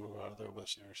 two of our other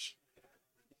listeners.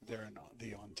 They're in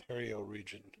the Ontario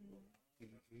region.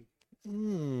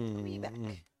 Quebec.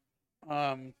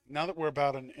 Now that we're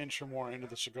about an inch or more into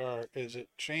the cigar, is it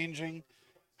changing?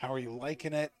 How are you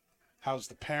liking it? How's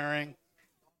the pairing?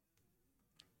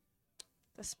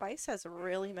 The spice has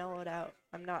really mellowed out.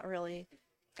 I'm not really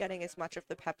getting as much of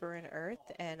the pepper and earth,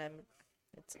 and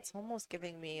it's almost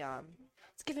giving me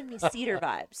cedar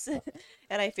vibes.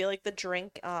 And I feel like the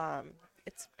drink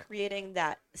it's creating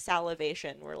that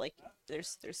salivation where like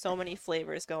there's so many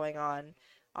flavors going on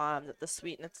that the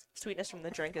sweetness from the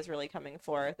drink is really coming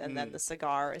forth, and then the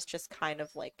cigar is just kind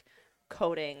of like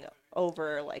coating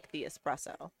over like the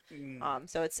espresso.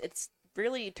 So it's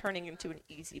really turning into an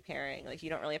easy pairing. Like you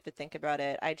don't really have to think about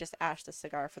it. I just ashed the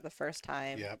cigar for the first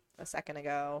time a second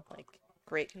ago. Like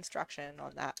great construction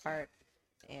on that part,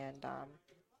 and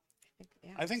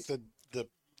I think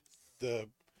the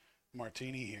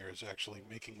martini here is actually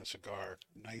making the cigar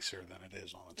nicer than it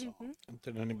is on its own.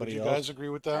 Did Would anybody you else? guys agree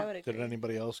with I that? would agree. Did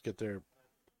anybody else get their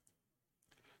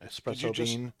Did espresso you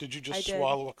just bean? did you I just did.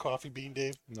 swallow a coffee bean,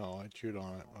 Dave? No, I chewed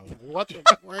on it. I was like, what the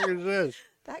fuck is this?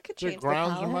 That could Is there change the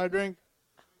grounds in palate. my drink?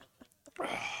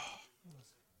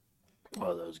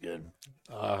 Oh, that was good.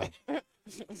 Oh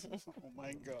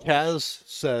my god. Kaz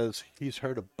says he's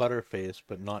heard of Butterface,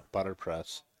 but not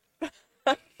Butterpress.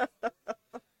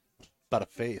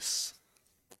 Butterface.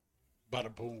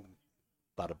 Bada boom.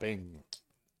 Bada bing.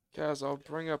 Guys, I'll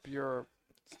bring up your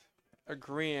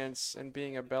agreeance in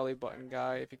being a belly button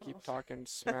guy if you keep talking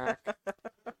smack.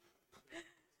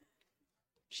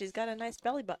 She's got a nice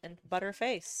belly button,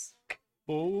 butterface.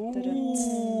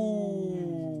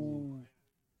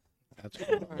 That's a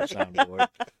good soundboard.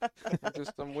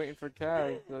 I'm waiting for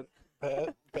Kaz.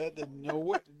 Pat didn't know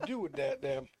what to do with that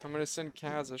damn. I'm gonna send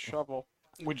Kaz a shovel.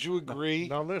 Would you agree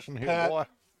Now listen here, Pat. boy.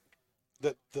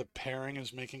 that the pairing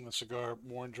is making the cigar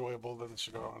more enjoyable than the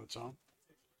cigar on its own?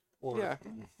 Or Yeah,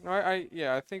 no,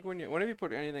 I think whenever you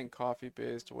put anything coffee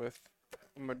based with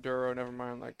Maduro, never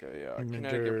mind like a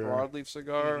Connecticut Maduro. broadleaf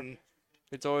cigar, Mhm.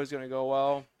 it's always gonna go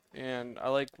well. And I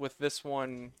like with this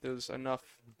one, there's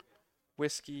enough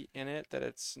whiskey in it that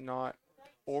it's not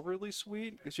overly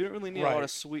sweet because you don't really need a lot Right.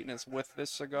 of sweetness with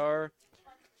this cigar.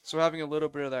 So having a little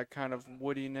bit of that kind of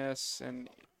woodiness, and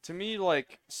to me,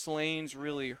 like Slane's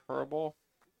really herbal.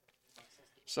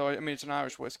 So I mean, it's an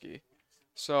Irish whiskey,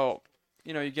 so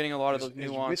you're getting a lot of is, those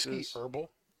nuances. is whiskey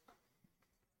herbal?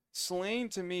 Slane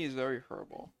to me is very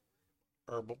herbal.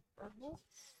 Herbal.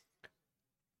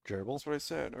 Gerbil? That's what I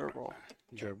said, herbal,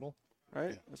 Gerbil?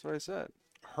 right? Yeah. That's what I said.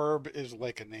 Herb is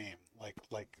like a name, like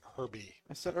Herbie.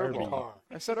 I said Herbie. herbal. Car.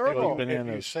 I said If you- herbal. If you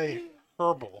Bananas. say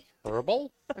herbal,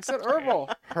 Herbal? I said herbal.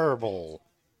 Herbal.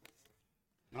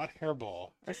 not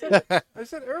hairball. I said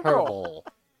Herbal, Herbal.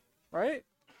 right?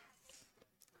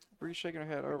 Bree's shaking her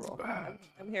head. Herbal.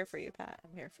 I'm here for you, Pat.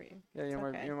 I'm here for you. Yeah, It's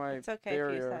okay. you're my It's okay if you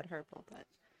barrier. said herbal, but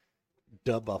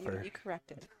Dub you, buffer. you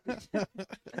corrected.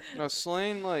 No,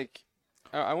 Slane, like,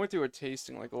 I went through a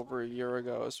tasting like over a year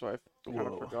ago, so I kind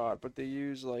of Whoa. forgot. But they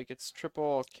use like it's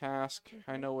triple cask.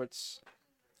 I know it's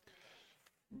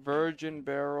virgin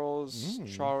barrels,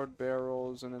 Mm. charred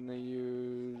barrels, and then they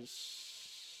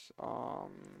use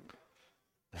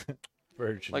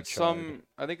Virgin like charred. some,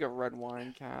 I think a red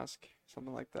wine cask,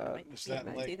 something like that. Is that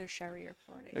It's like- either sherry or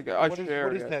porter. Like, I What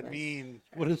shared does it, I that think. mean?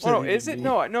 What is Oh, no, that is even it?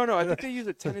 mean? No. I think they use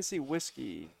a Tennessee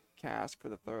whiskey cask for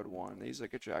the third one. They use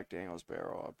like a Jack Daniel's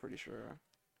barrel. I'm pretty sure.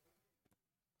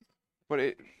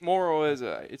 But moral is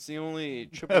it's the only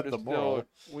triple The moral.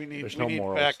 distilled. We need There's we no need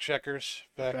morals. fact checkers.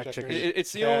 Fact Fact checkers. checkers.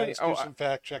 It's the Taz, only. do Oh, some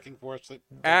fact checking for us.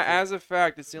 as a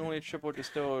fact, it's the only triple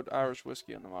distilled Irish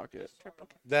whiskey on the market.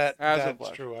 That as of that's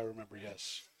last. true. I remember.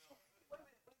 Yes.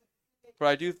 But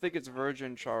I do think it's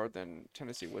virgin charred than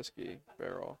Tennessee whiskey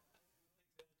barrel.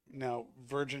 Now,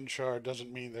 virgin char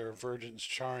doesn't mean there are virgins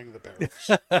charring the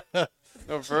barrels.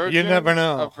 A virgin, never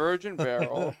know. A virgin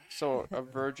barrel, so a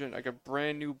virgin, like a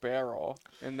brand new barrel,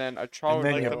 and then a charred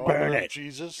then like you the barrel. burn mother of it.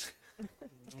 Jesus.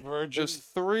 Virgin. Just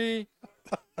 3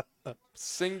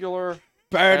 singular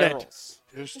Burn it. barrels.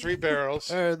 There's 3 barrels.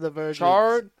 The virgin.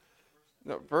 Charred,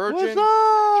 no, virgin, What's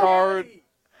up? charred,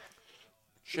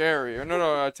 sherry, or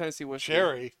no, Tennessee whiskey.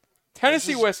 Sherry.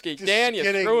 Tennessee This is- whiskey. this is Dan, you're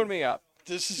getting- screwing me up.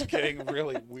 This is getting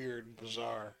really weird and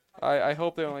bizarre. I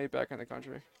hope they don't let you back in the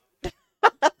country.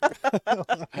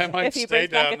 I might If he stay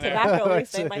brings back a down there. tobacco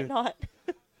leaf, they might not.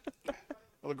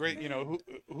 Well, the great,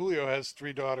 Julio has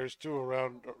 3 daughters too.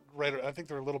 Around right, I think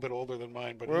they're a little bit older than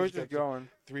mine, but Where he's is this got going?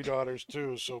 3 daughters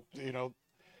too. So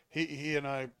he and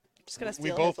I, Just gonna we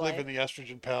steal both his live life. in the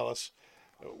estrogen palace.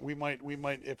 We might,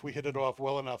 if we hit it off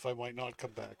well enough, I might not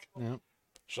come back. Yep.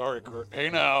 Sorry, Kurt. Hey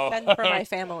now, Send for my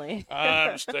family.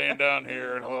 I'm staying down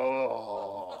here. And,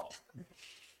 oh.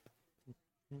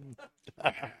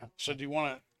 So do you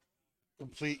want to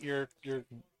complete your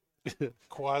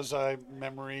quasi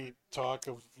memory talk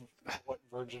of what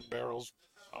virgin barrels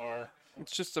are?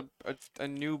 It's just a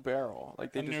new barrel.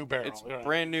 Like they A just, new barrel, It's yeah.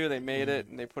 brand new. They made it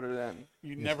and they put it in.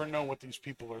 You never know what these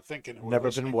people are thinking. who are Never been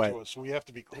listening wet. To us, so we have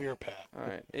to be clear, Pat. All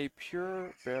right, a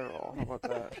pure barrel. How about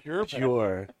that?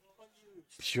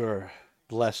 Pure,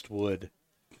 blessed wood.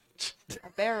 A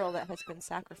barrel that has been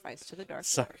sacrificed to the dark.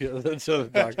 Sorry, that's so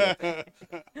doctor.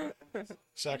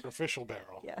 Sacrificial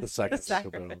barrel. Yes, The sacrificial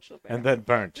sacrificial barrel. And then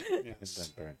burnt. Yes. And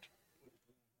then burnt.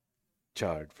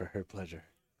 Charred for her pleasure.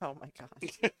 Oh my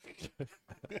gosh.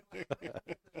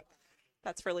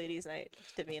 That's for ladies' night,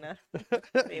 Davina.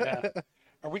 Maybe. Yeah.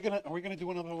 Are we gonna do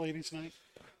another ladies' night?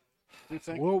 Do you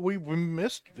think? Well, we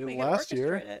missed it We can last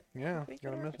year. orchestrate it. Yeah, We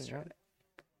gotta can miss it. orchestrate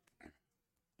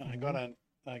Yeah. it.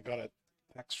 I got a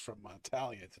text from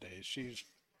Talia today. She's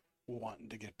wanting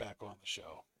to get back on the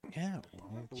show. Yeah.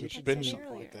 We She's should been. do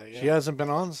something like that. She Yeah. hasn't been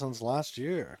on since last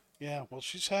year. Yeah. Well,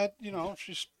 she's had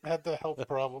the health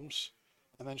problems,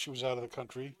 and then she was out of the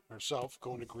country herself,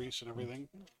 going to Greece and everything.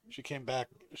 She came back.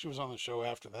 She was on the show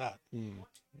after that,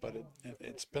 but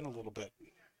it's been a little bit.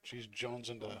 She's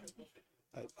jonesing to.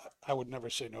 I would never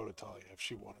say no to Talia if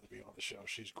she wanted to be on the show.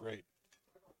 She's great.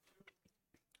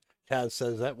 Taz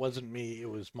says that wasn't me. It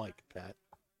was Mike. Pat.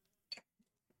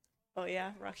 Oh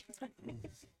yeah, Rocky.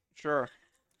 Sure,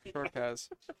 Taz.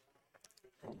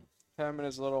 Him in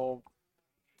his little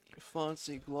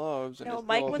fancy gloves and No, his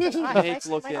Mike little was an eye. Mike's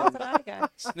snake-looking, an eye guy.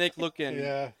 snake-looking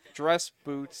Yeah. dress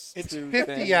boots. It's too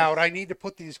 50 thin. out. I need to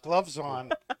put these gloves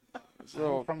on. His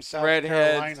little From South redhead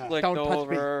Carolina. flicked Don't touch me.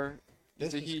 over.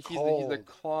 This is He's a cold.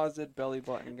 closet belly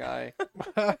button guy.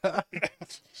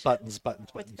 Buttons.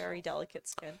 With very delicate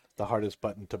skin. The hardest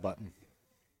button to button.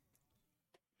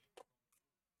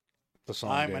 The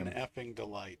song I'm game. an effing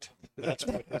delight. That's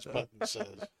what his button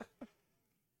says.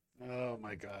 Oh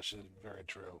my gosh, it's very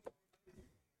true.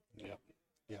 Yep.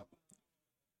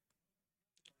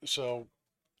 So,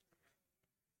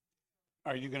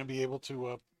 are you going to be able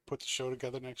to put the show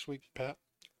together next week, Pat?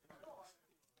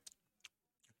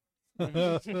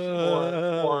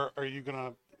 Or are you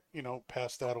going to,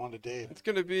 pass that on to Dave? It's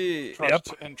gonna be.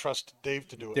 Trust Dave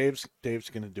to do it. Dave's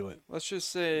gonna do it. Let's just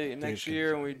say next can year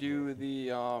do when we do the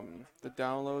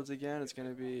downloads again, it's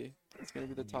gonna be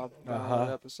the top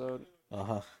Uh-huh. episode.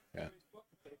 Yeah.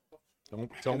 Don't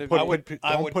gonna put be-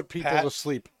 I would- people Pat- to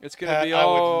sleep. It's gonna Pat, be I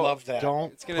all would love that.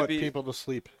 Don't It's gonna put be- people to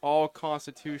sleep. all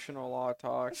constitutional law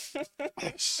talk.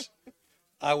 Yes.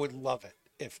 I would love it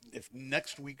if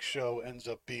next week's show ends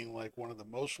up being like one of the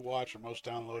most watched or most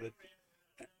downloaded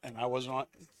and I wasn't on,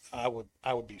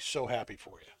 I would be so happy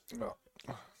for you,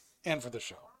 and for the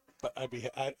show. But I'd be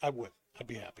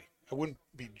happy. I wouldn't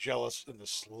be jealous in the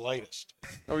slightest.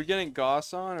 Are we getting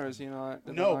Goss on, or is he not?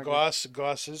 did they No, not get-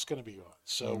 Goss is going to be on.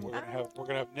 So we're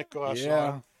gonna have Nick Goss Yeah.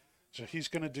 on. So he's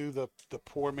going to do the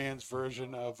poor man's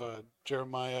version of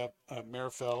Jeremiah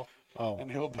Merfell, Oh, and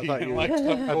he'll I be thought in you, like I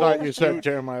the thought gold you said suit,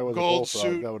 Jeremiah was a gold bullfrog.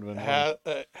 suit, That would have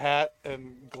been hat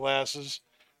and glasses,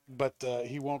 but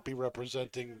he won't be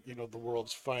representing the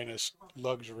world's finest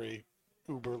luxury,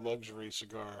 uber luxury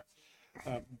cigar.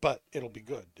 But it'll be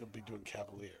good. It'll be doing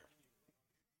Cavalier,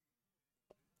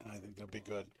 and I think they'll be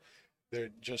good. They're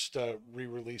just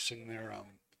re-releasing their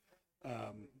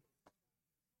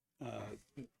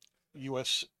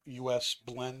U.S.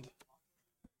 blend,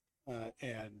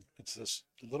 and it's this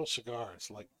little cigar. It's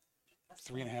like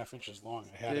 3.5 inches long.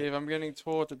 I had Dave, it. I'm getting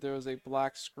told that there is a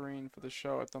black screen for the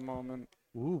show at the moment.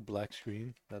 Ooh, black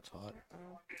screen. That's hot.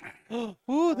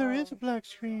 Ooh, there is a black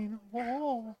screen.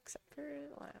 Oh. Except for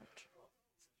lounge.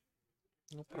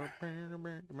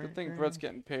 Good thing Brett's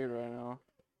getting paid right now.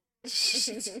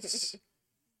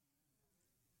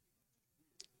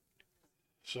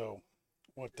 So,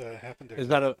 what happened there? Is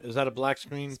that a black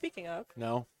screen? Speaking of,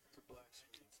 No.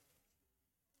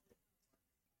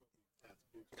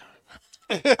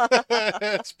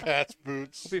 It's Pat's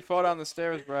boots. Hope he fall down the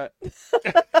stairs, Brett.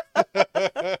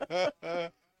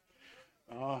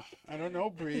 I don't know,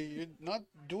 Bree. You're not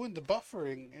doing the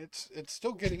buffering. It's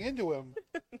still getting into him.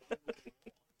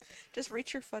 just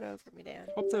reach your foot over me, Dan.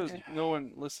 Hope It's there's okay. no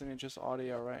one listening, just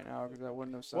audio right now, because that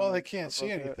wouldn't have sounded. Well, they can't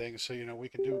see appropriate. anything, so we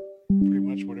can do pretty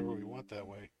much whatever we want that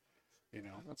way.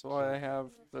 That's why I have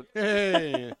the.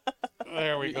 Hey.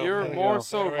 There we go. You're There we more go.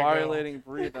 so There we go. violating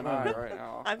Bree than I right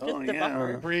now. I'm just Oh, the yeah.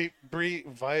 buffer.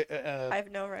 I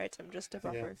have no rights. I'm just a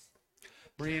buffer.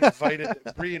 Bree invited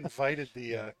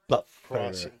the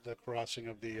Crossing. crossing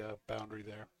of the boundary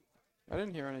there. I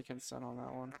didn't hear any consent on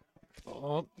that one.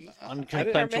 Oh, Permit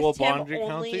unconsensual him boundary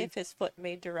only counting. if his foot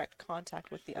made direct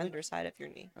contact with the underside of your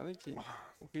knee. I think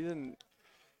he didn't.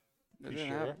 It You didn't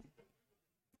sure? happen.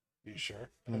 You sure?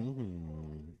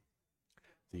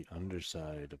 The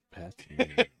underside of Pat's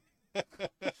knee.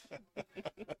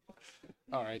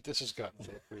 All right, this has gotten a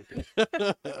little creepy.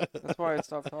 That's why I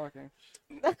stopped talking.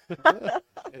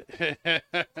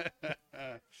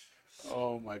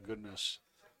 Oh my goodness.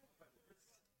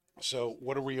 So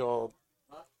what are we all?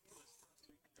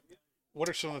 What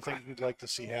are some of the things you'd like to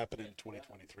see happen in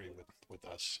 2023 with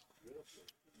us?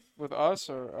 With us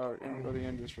or the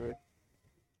industry?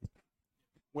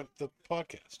 With the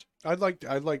podcast. I'd like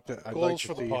to Goals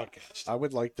for the see, podcast. I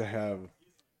would like to have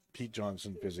Pete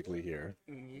Johnson physically here.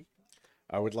 Mhm.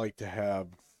 I would like to have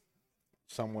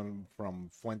someone from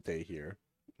Fuente here.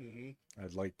 Mhm.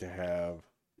 I'd like to have,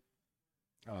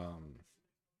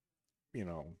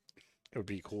 it would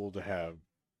be cool to have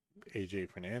AJ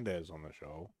Fernandez on the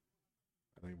show.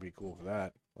 I think it'd be cool for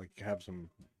that. Like have some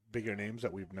bigger names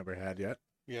that we've never had yet.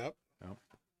 Yep.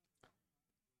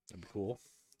 That'd be cool.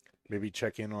 Maybe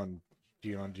check in on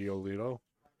Gian Giolito.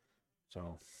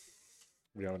 So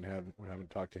we haven't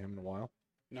talked to him in a while.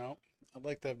 No, I'd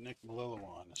like to have Nick Melillo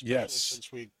on. Especially Yes.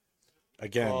 Since we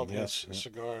Again, called yes, his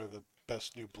cigar the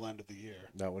best new blend of the year.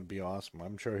 that would be awesome.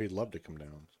 I'm sure he'd love to come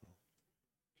down. So.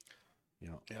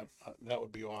 Yeah. Yep, that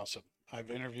would be awesome. I've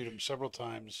interviewed him several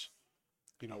times,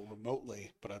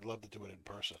 remotely, but I'd love to do it in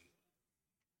person.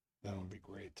 That would be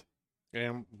great.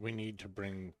 And we need to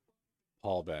bring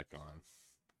Paul back on.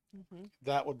 Mm-hmm.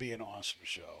 That would be an awesome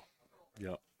show.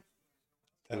 Yep.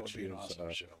 That Which would be an is,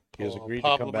 awesome show. He has Paul- agreed to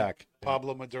Pablo come Ma- back.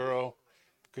 Pablo Maduro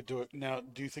could do it. Now,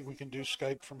 do you think we can do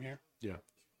Skype from here? Yeah.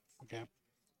 Okay.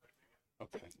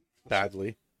 Okay.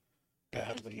 Badly.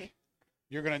 Badly.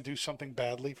 You're going to do something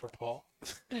badly for Paul?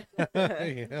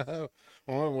 Yeah.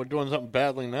 Well, we're doing something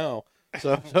badly now.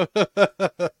 So,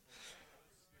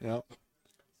 yep.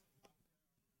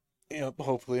 Yep.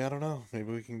 Hopefully, I don't know.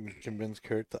 Maybe we can convince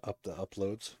Kurt to up the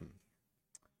uploads.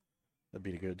 That'd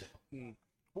be good.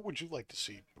 What would you like to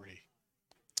see, Bree?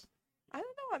 I don't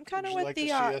know. I'm kind of you with like to the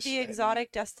see us the in-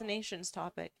 exotic destinations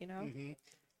topic. Mm-hmm.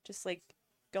 Just like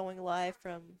going live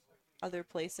from other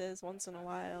places once in a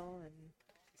while and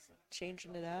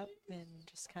changing it up and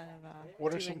just kind of.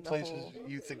 What are doing some the places whole-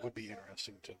 you think would be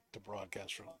interesting to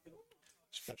broadcast from?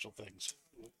 Special things.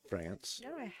 France.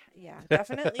 No, yeah,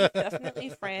 definitely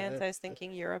France. I was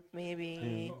thinking Europe,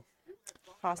 maybe,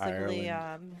 possibly.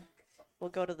 Ireland. We'll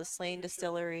go to the Slane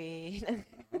Distillery.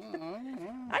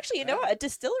 Mm-hmm. Actually, you know what? A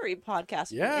distillery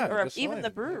podcast, Yeah, or just even like- the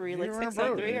brewery, like Even a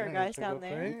 603, brewery, our yeah, guys down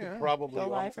there. 603, yeah. Probably. Go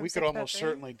live from We could almost 603.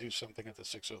 certainly do something at the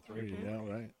 603. Yeah,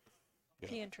 right.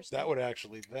 Be interesting. That would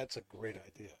actually. That's a great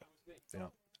idea. Yeah.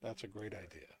 That's a great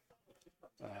idea.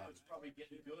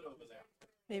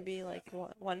 Maybe like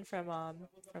one from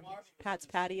Pat's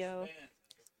Patio.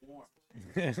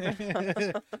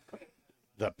 The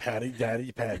Patty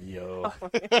Daddy Patio.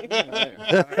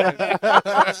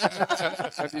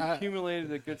 I've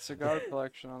accumulated a good cigar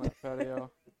collection on that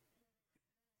patio.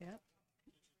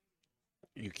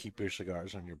 You keep your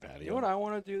cigars on your patio. You know what I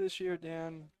want to do this year,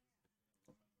 Dan?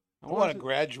 I want to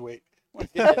graduate.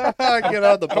 Get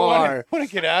out the bar. I want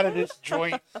to get out of this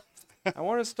joint. I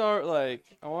want to start I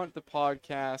want the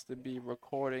podcast to be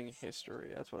recording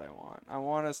history. That's what I want. I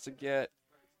want us to get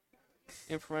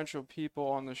influential people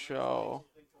on the show,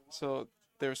 so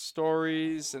their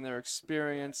stories and their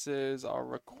experiences are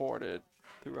recorded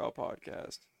through our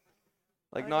podcast.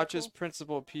 Like, not just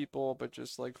principal people, but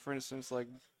just like, for instance, like,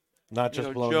 Not you just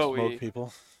know, blowing Joey. smoke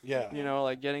people. Yeah. you know,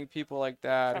 like getting people like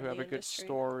that From who have the a good industry.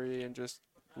 story and just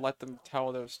let them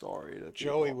tell their story to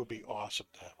Joey people. would be awesome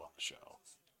to have on the show.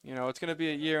 You know, it's gonna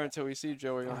be a year until we see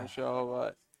Joey on the show,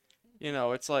 but you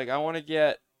know, it's like I want to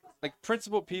get like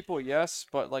principal people, yes,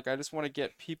 but like I just want to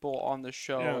get people on the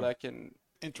show Yeah. that can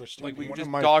Interesting. like we can one of just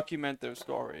my- document their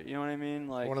story. You know what I mean?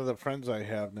 Like One of the friends I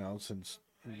have now since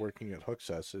working at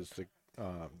Hooksess is the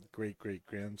great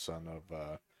grandson of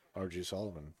R.G.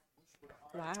 Sullivan.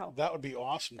 Wow. That would be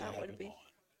awesome to That have would him be. on.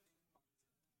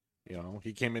 You know,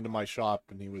 he came into my shop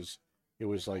and it was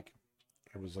like,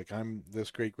 I'm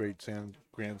this great grandson.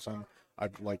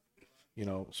 I've like, you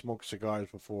know, smoked cigars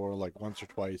before, like once or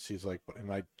twice. He's like,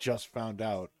 and I just found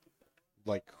out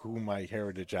like who my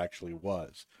heritage actually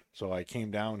was. So I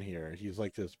came down here. He's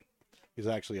like this. He's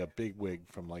actually a big wig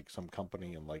from like some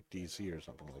company in like DC or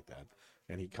something like that.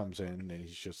 And he comes in and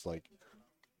he's just like,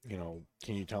 you know,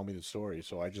 can you tell me the story?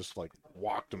 So I just like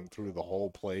walked him through the whole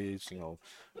place, you know,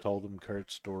 told him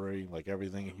Kurt's story, like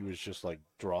everything. He was just like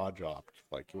jaw dropped.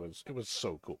 Like it was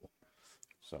so cool.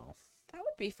 So That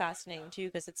would be fascinating too,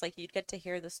 because it's like you'd get to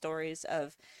hear the stories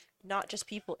of not just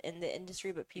people in the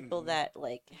industry, but people that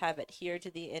like have adhered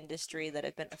to the industry, that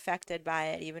have been affected by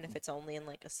it, even if it's only in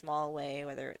like a small way,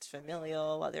 whether it's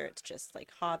familial, whether it's just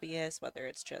like hobbyist, whether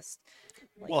it's just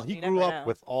like, well, he you grew never up know.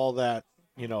 with all that,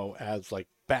 you know, as like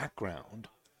background,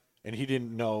 and he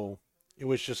didn't know it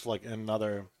was just like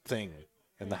another thing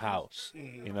in the house,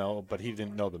 you know, but he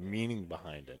didn't know the meaning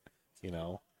behind it, you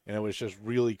know, and it was just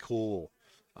really cool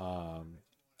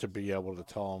to be able to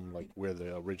tell him like where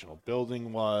the original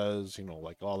building was, you know,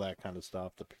 like all that kind of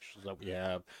stuff, the pictures that we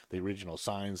have, the original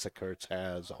signs that Kurtz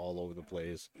has all over the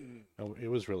place. It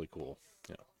was really cool.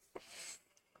 Yeah.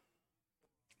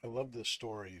 I love the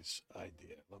stories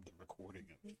idea. I love the recording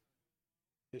of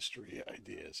history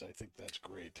ideas. I think that's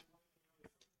great.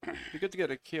 it'd be good to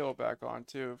get Akil back on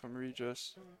too from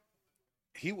Regis.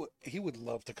 He would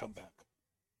love to come back,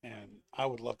 and I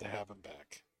would love to have him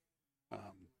back.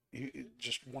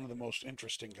 Just one of the most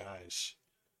interesting guys,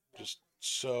 just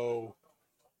so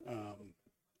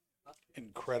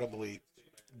incredibly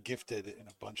gifted in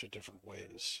a bunch of different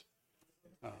ways.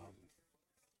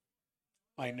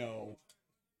 I know,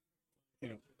 you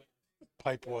know,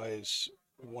 Pipewise,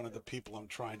 one of the people I'm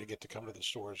trying to get to come to the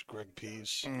store is Greg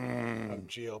Pease of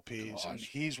GLPs, and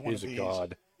he's one He's of a these.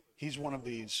 god. He's one of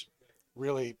these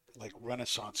really like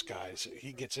Renaissance guys.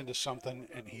 He gets into something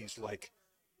and he's like,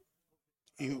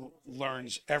 he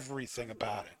learns everything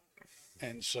about it.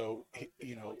 And so,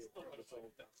 you know,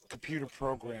 computer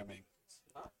programming,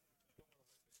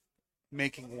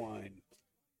 making wine,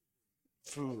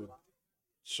 food,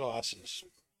 sauces,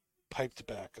 pipe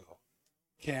tobacco,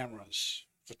 cameras,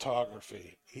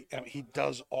 photography. He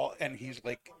does all, and he's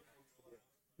like,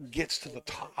 gets to the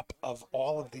top of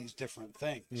all of these different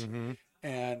things.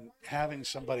 And having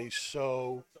somebody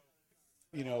so,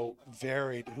 you know,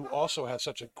 varied, who also has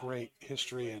such a great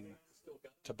history in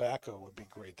tobacco, would be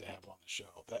great to have on the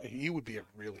show. He would be a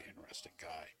really interesting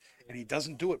guy, and he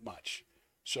doesn't do it much.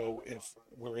 So if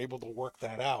we're able to work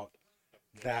that out,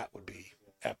 that would be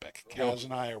epic. Kaz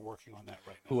and I are working on that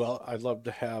right now. Who else? I'd love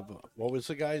to have. What was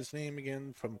the guy's name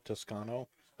again from Toscano?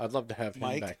 I'd love to have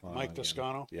him back on. Mike again.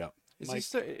 Toscano. Yeah. Is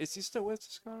he still with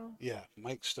Toscano? Yeah,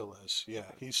 Mike still is. Yeah,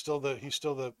 he's still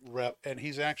the rep, and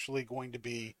he's actually going to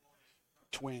be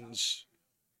Twins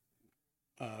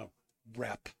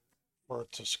rep for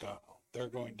Toscano. They're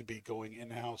going to be going in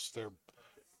house.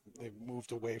 They've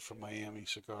moved away from Miami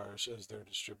Cigars as their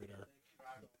distributor.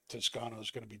 Toscano is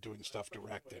going to be doing stuff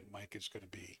direct, and Mike is going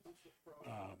to be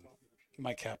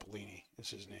Mike Capolini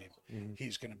is his name.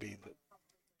 He's going to be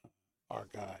our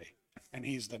guy, and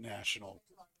he's the national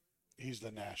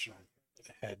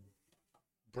head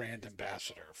brand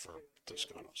ambassador for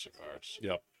Toscano cigars.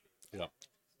 Yep. Yep.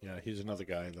 Yeah, he's another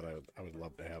guy that I would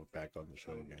love to have back on the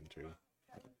show again too.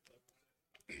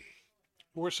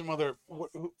 Who are some other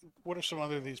what are some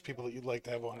other of these people that you'd like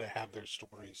to have on to have their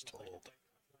stories told?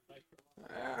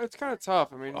 It's kind of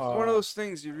tough. I mean, it's one of those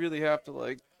things you really have to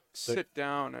like sit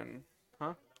down and,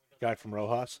 Guy from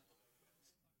Rojas.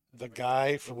 The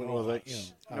guy from Well,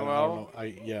 Rojas. I don't Noel?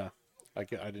 know. I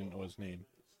didn't know his name,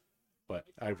 but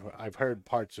I've heard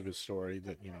parts of his story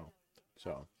that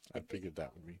so I figured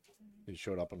that would be. He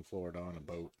showed up in Florida on a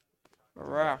boat, a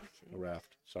raft. a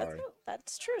raft. Sorry.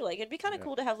 That's true. Like, it'd be kind of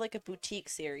cool to have like a boutique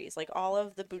series, like all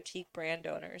of the boutique brand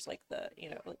owners, like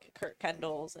like Kurt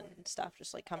Kendall's and stuff,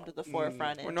 just like come to the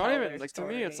forefront. Well, And not tell even their like to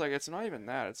me, it's story. like it's not even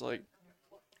that. It's like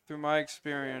through my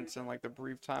experience and like the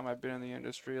brief time I've been in the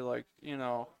industry, like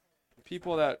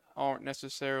people that aren't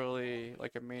necessarily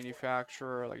like a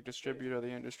manufacturer, like distributor of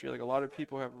the industry, like a lot of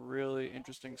people have really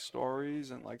interesting stories,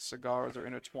 and like cigars are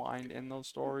intertwined in those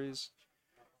stories.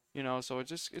 So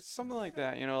it's something like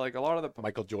that. Like a lot of the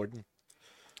Michael Jordan,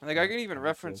 like I can even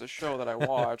reference a show that I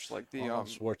watched, like the Arnold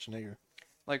Schwarzenegger.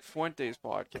 like Fuente's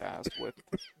podcast with,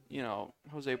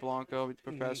 Jose Blanco,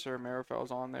 Professor Marifel's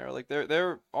on there. Like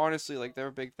they're honestly like their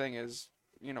big thing is,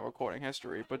 recording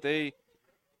history, but they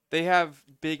have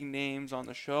big names on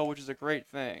the show, which is a great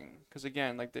thing because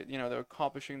again, like they're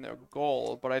accomplishing their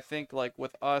goal. But I think like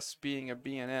with us being a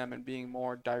B&M and being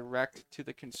more direct to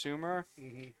the consumer,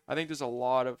 I think there's a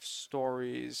lot of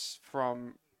stories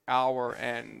from our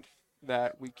end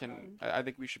that I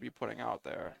think we should be putting out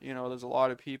there. There's a lot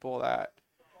of people that.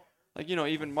 Like,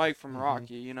 even Mike from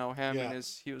Rocky, him Yeah. and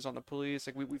he was on the police.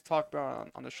 Like, we've talked about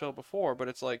it on the show before, but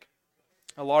it's like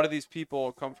a lot of these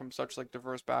people come from such, like,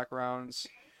 diverse backgrounds,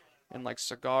 and, like,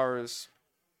 cigars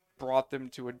brought them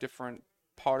to a different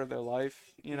part of their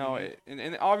life,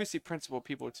 and obviously principal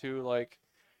people, too. Like,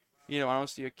 I don't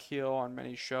see Akil on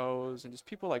many shows, and just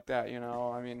people like that,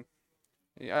 I mean,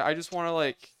 I just want to,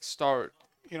 like, start.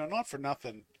 Not for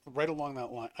nothing. Right along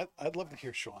that line, I'd love to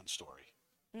hear Sean's story.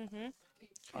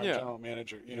 Our Yeah. general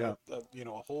manager,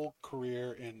 a whole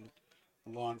career in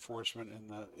law enforcement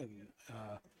in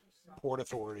Port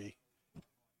Authority,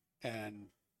 and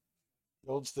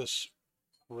builds this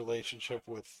relationship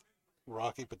with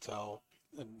Rocky Patel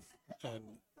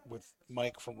and with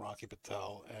Mike from Rocky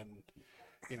Patel, and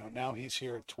now he's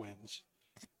here at Twins,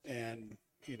 and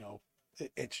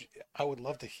I would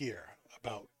love to hear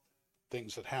about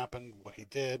things that happened, what he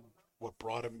did, what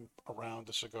brought him around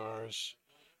to cigars,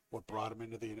 what brought him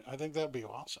into I think that'd be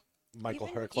awesome. Michael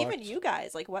even, Herclock. even you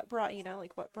guys, like what brought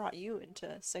you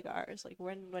into cigars? Like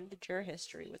when did your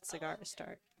history with cigars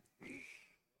start?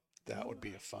 That would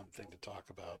be a fun thing to talk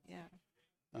about. Yeah.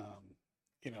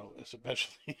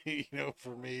 Especially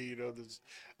for me,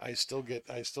 I still get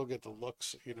the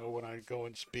looks, when I go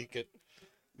and speak at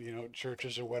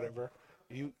churches or whatever.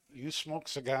 You smoke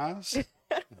cigars?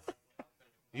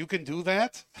 You can do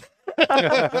that?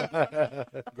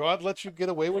 God lets you get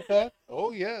away with that?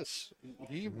 Oh yes,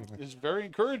 he is very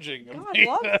encouraging. of God me.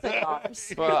 loves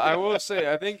cigars. But I will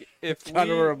say, I think if Kind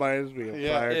of we, reminds me of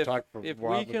prior if- talk from if we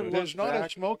Rob can about- There's not a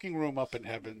back. smoking room up in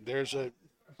heaven. There's a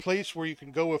place where you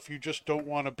can go if you just don't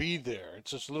want to be there.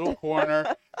 It's this little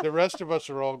corner. The rest of us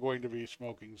are all going to be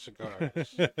smoking cigars.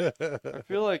 I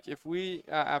feel like if we,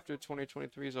 after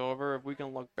 2023 is over, if we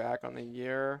can look back on the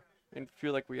year and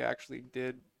feel like we actually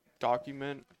did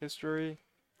document history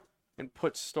and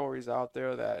put stories out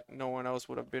there that no one else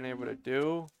would have been able to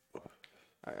do,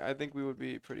 I think we would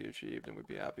be pretty achieved and we'd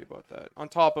be happy about that. On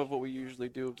top of what we usually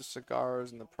do with the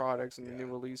cigars and the products and the new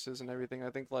releases and everything, I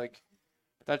think like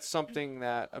that's something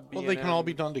that a Well, they can all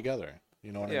be B&M done together.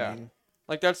 You know what Yeah. I mean?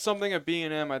 Like that's something a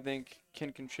B&M I think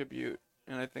can contribute,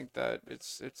 and I think that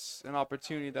it's an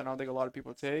opportunity that I don't think a lot of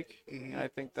people take. And I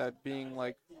think that being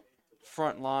like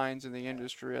front lines in the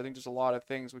industry, I think there's a lot of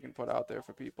things we can put out there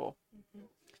for people.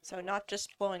 So not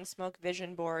just blowing smoke,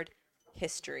 vision board,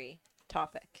 history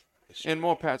topic. And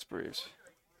more Pat's briefs.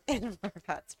 And more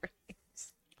Pat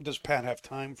Springs. Does Pat have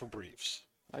time for briefs?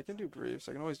 I can do briefs.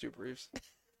 I can always do briefs.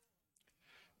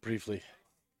 Briefly.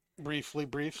 Briefly,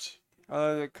 briefs.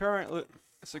 The current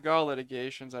cigar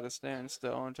litigation's at a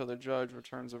standstill until the judge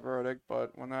returns a verdict,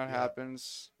 but when that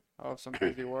happens, I'll have some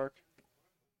busy work.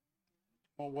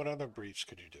 Well, what other briefs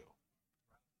could you do?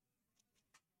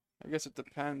 I guess it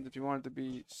depends. If you want it to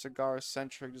be cigar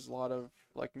centric, there's a lot of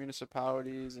like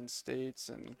municipalities and states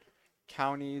and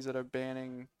counties that are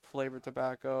banning flavored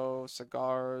tobacco,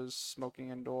 cigars, smoking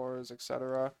indoors,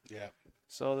 etc. Yeah.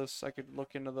 So I could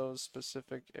look into those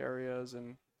specific areas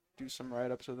and do some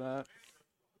write-ups of that.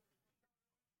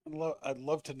 I'd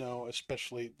love to know,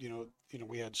 especially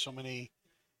we had so many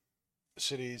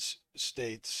cities,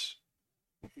 states,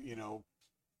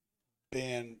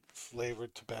 ban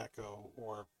flavored tobacco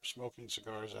or smoking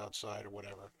cigars outside or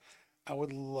whatever, I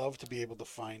would love to be able to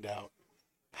find out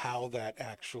how that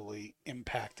actually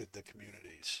impacted the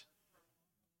communities.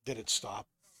 Did it stop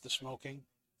the smoking?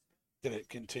 Did it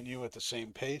continue at the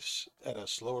same pace, at a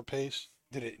slower pace?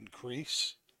 Did it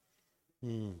increase?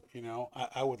 Hmm. You know,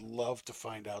 I would love to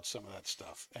find out some of that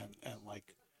stuff and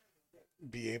like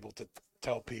be able to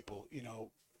tell people, you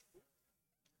know,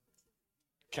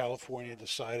 California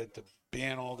decided to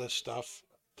ban all this stuff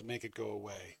to make it go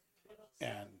away.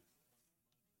 And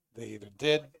they either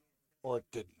did or it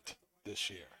didn't this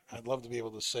year. I'd love to be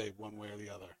able to say one way or the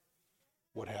other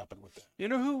what happened with that. You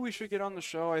know who we should get on the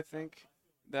show, I think,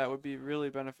 that would be really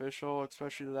beneficial,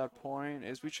 especially to that point,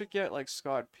 is we should get, like,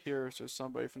 Scott Pierce or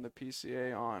somebody from the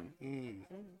PCA on. Mm,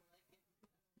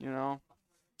 You know?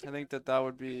 I think that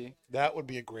would be that would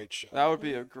be a great show.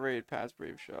 a great Pat's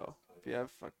Brief show. If you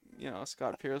have,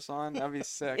 Scott Pierce on, that'd be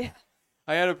sick. Yeah.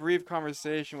 I had a brief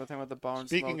conversation with him at the Bone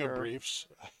Speaking Smoker. of briefs,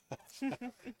 I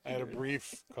had a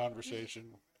brief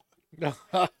conversation.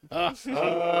 Oh,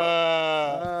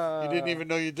 You didn't even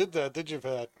know you did that, did you,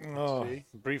 Pat? See?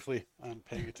 briefly. I'm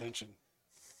paying attention.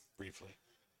 Briefly.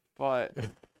 But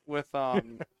with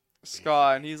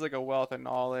Scott, and he's like a wealth of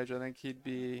knowledge. I think he'd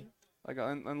be like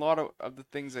and a lot of the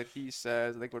things that he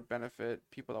says, I think would benefit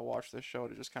people that watch this show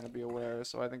to just kind of be aware.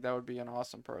 So I think that would be an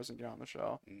awesome person to get on the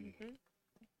show.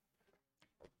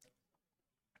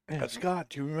 Scott,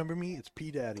 do you remember me? It's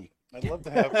P Daddy. I'd love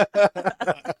to have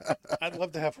I'd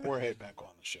love to have Jorge back on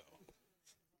the show.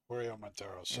 Jorge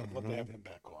Armenteros. So I'd love to have him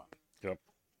back on. Yep.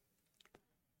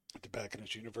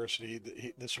 Tobacconist University.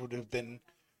 This would have been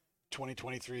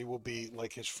 2023 will be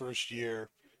like his first year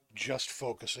just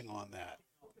focusing on that.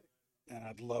 And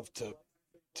I'd love to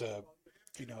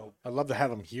I'd love to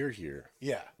have him here.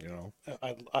 yeah, You know.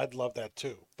 I'd love that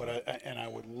too. But I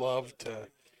would love to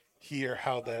hear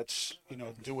how that's,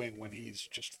 doing when he's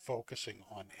just focusing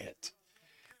on it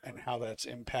and how that's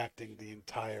impacting the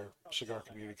entire cigar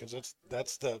community, because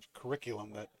that's the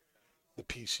curriculum that the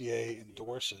PCA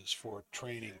endorses for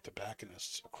training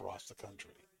tobacconists across the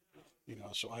country.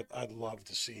 So I'd love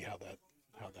to see how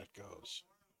that goes.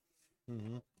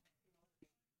 Mm-hmm.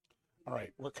 All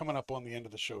right, we're coming up on the end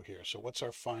of the show here. So what's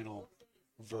our final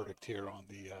verdict here on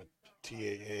the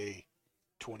TAA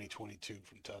 2022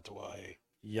 from Tatuaje?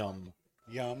 Yum.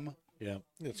 Yum. Yeah.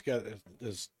 It's got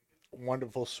this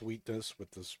wonderful sweetness with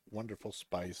this wonderful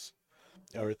spice.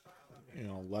 Earth,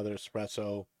 leather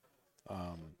espresso.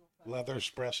 Leather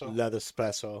espresso. Leather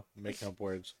espresso. Making up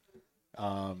words.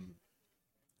 I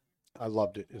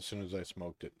loved it as soon as I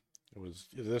smoked it.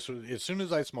 As soon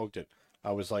as I smoked it,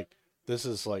 I was like, this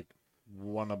is like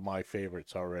one of my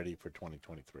favorites already for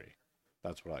 2023.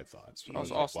 That's what I thought. That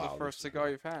was like, also wow, the first this is cigar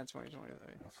you've had in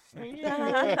 2023.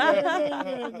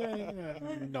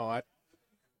 great. No,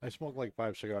 I smoke like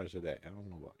 5 cigars a day. I don't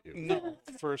know about you. No,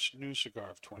 first new cigar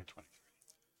of 2023.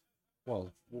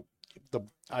 Well,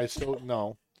 I still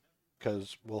know,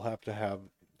 because we'll have to have.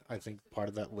 I think part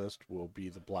of that list will be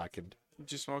the blackened.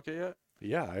 Did you smoke it yet?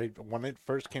 Yeah, when it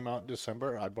first came out in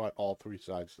December, I bought all 3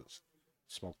 sizes,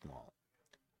 smoked them all.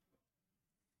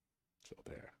 So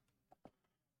there.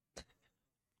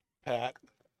 Pat,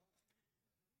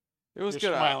 It was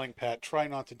you're good. smiling, Pat. Try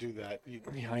not to do that.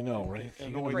 Yeah, I know, right?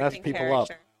 And You we mess Breaking people up.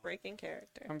 character. Breaking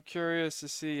character. I'm curious to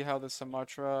see how the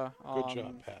Sumatra Good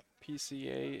job, Pat.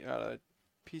 PCA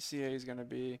is gonna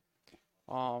be.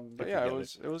 But If yeah, you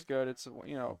it get was good. It's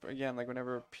again, like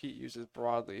whenever Pete uses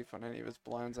broadleaf on any of his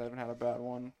blends, I haven't had a bad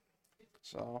one.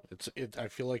 So I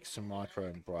feel like Sumatra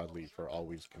and Broadleaf are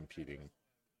always competing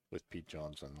with Pete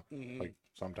Johnson. Like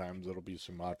sometimes it'll be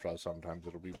Sumatra, sometimes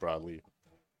it'll be Broadleaf.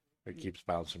 It keeps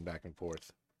bouncing back and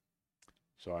forth.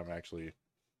 So I'm actually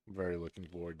very looking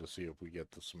forward to see if we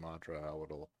get the Sumatra, how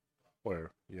it'll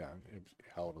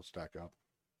stack up.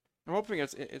 I'm hoping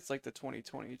it's like the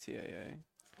 2020 TAA.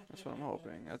 That's what I'm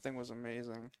hoping. That thing was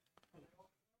amazing.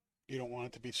 You don't want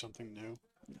it to be something new,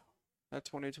 That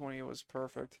 2020 was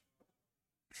perfect.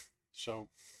 so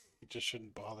you just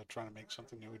shouldn't bother trying to make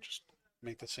something new. Just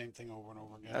make the same thing over and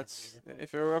over again. That's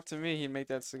if it were up to me, he'd make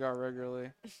that cigar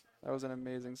regularly. That was an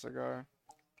amazing cigar.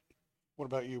 What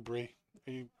about you, Bree?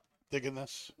 Are you digging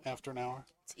this after an hour?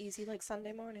 It's easy like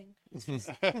Sunday morning.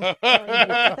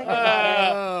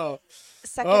 Oh,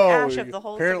 Second ash of the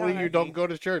whole apparently cigar. you don't go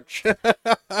to church. You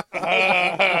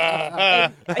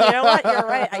know what? You're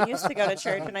right. I used to go to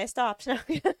church and I stopped. No.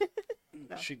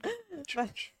 She go to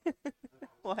church.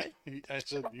 What? I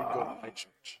said you go to my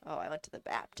church. Oh, I went to the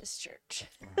Baptist church.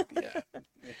 Yeah.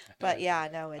 But yeah,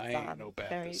 no, it's I ain't no very,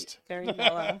 Baptist. very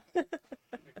mellow.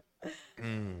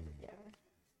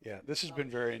 Yeah, this has been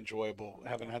very enjoyable.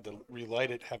 Haven't had to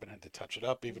relight it, haven't had to touch it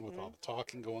up, even with all the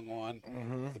talking going on.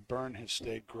 The burn has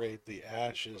stayed great. The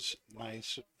ash is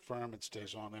nice, firm. It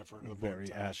stays on there for a good long Very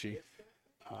time. ashy.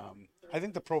 I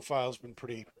think the profile's been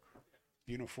pretty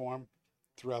uniform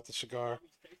throughout the cigar.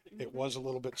 It was a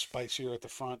little bit spicier at the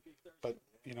front, but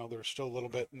you know there's still a little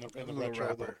bit in the little retro,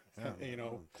 wrapper, you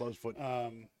know, closed foot.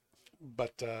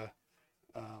 but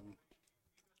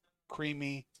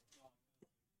creamy,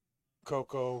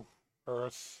 cocoa,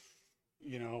 earth.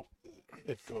 You know,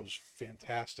 it goes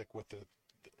fantastic with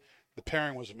the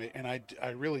pairing was amazing, and I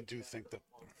really do think that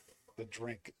the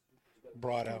drink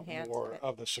brought out Enhanced more it.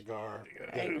 of the cigar.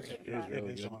 I agree with It that.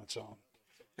 is on its own.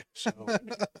 So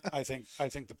I think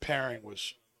the pairing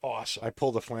was awesome. I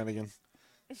pulled a Flanagan.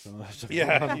 So that's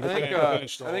Yeah. I think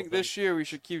Finished the I whole think this year we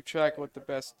should keep track of what the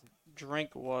best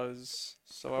drink was.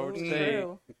 So I would Ooh, say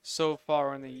true. so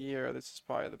far in the year, this is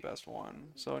probably the best one.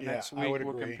 So Yeah, next I week would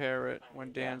we'll agree. compare it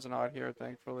when Dan's not here.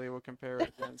 Thankfully, we'll compare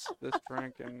it against this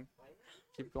drink and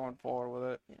keep going forward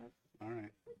with it. All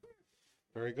right.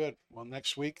 Very good. Well,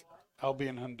 next week I'll be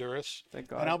in Honduras, Thank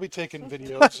God. and I'll be taking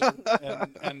videos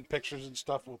and pictures and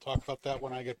stuff. We'll talk about that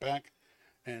when I get back,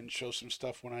 and show some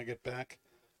stuff when I get back.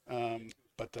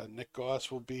 But Nick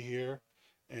Goss will be here,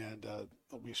 and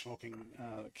they'll be smoking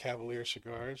Cavalier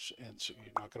cigars, and so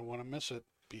you're not going to want to miss it.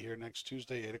 Be here next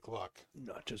Tuesday, 8 o'clock.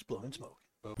 Not just blowing smoke.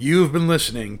 You've been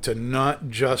listening to Not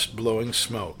Just Blowing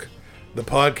Smoke, the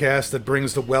podcast that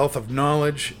brings the wealth of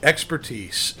knowledge,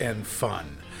 expertise, and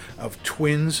fun of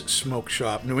Twins Smoke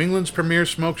Shop, New England's premier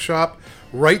smoke shop,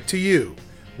 right to you,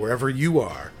 wherever you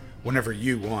are, whenever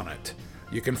you want it.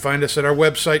 You can find us at our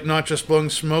website,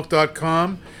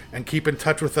 notjustblowingsmoke.com, and keep in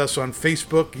touch with us on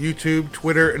Facebook, YouTube,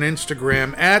 Twitter, and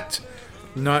Instagram at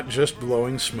Not Just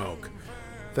Blowing Smoke.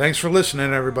 Thanks for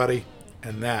listening, everybody,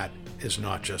 and that is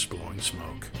Not Just Blowing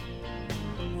Smoke.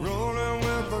 Rolling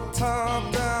with the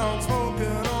top down, smoking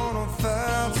on a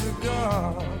fat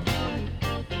cigar.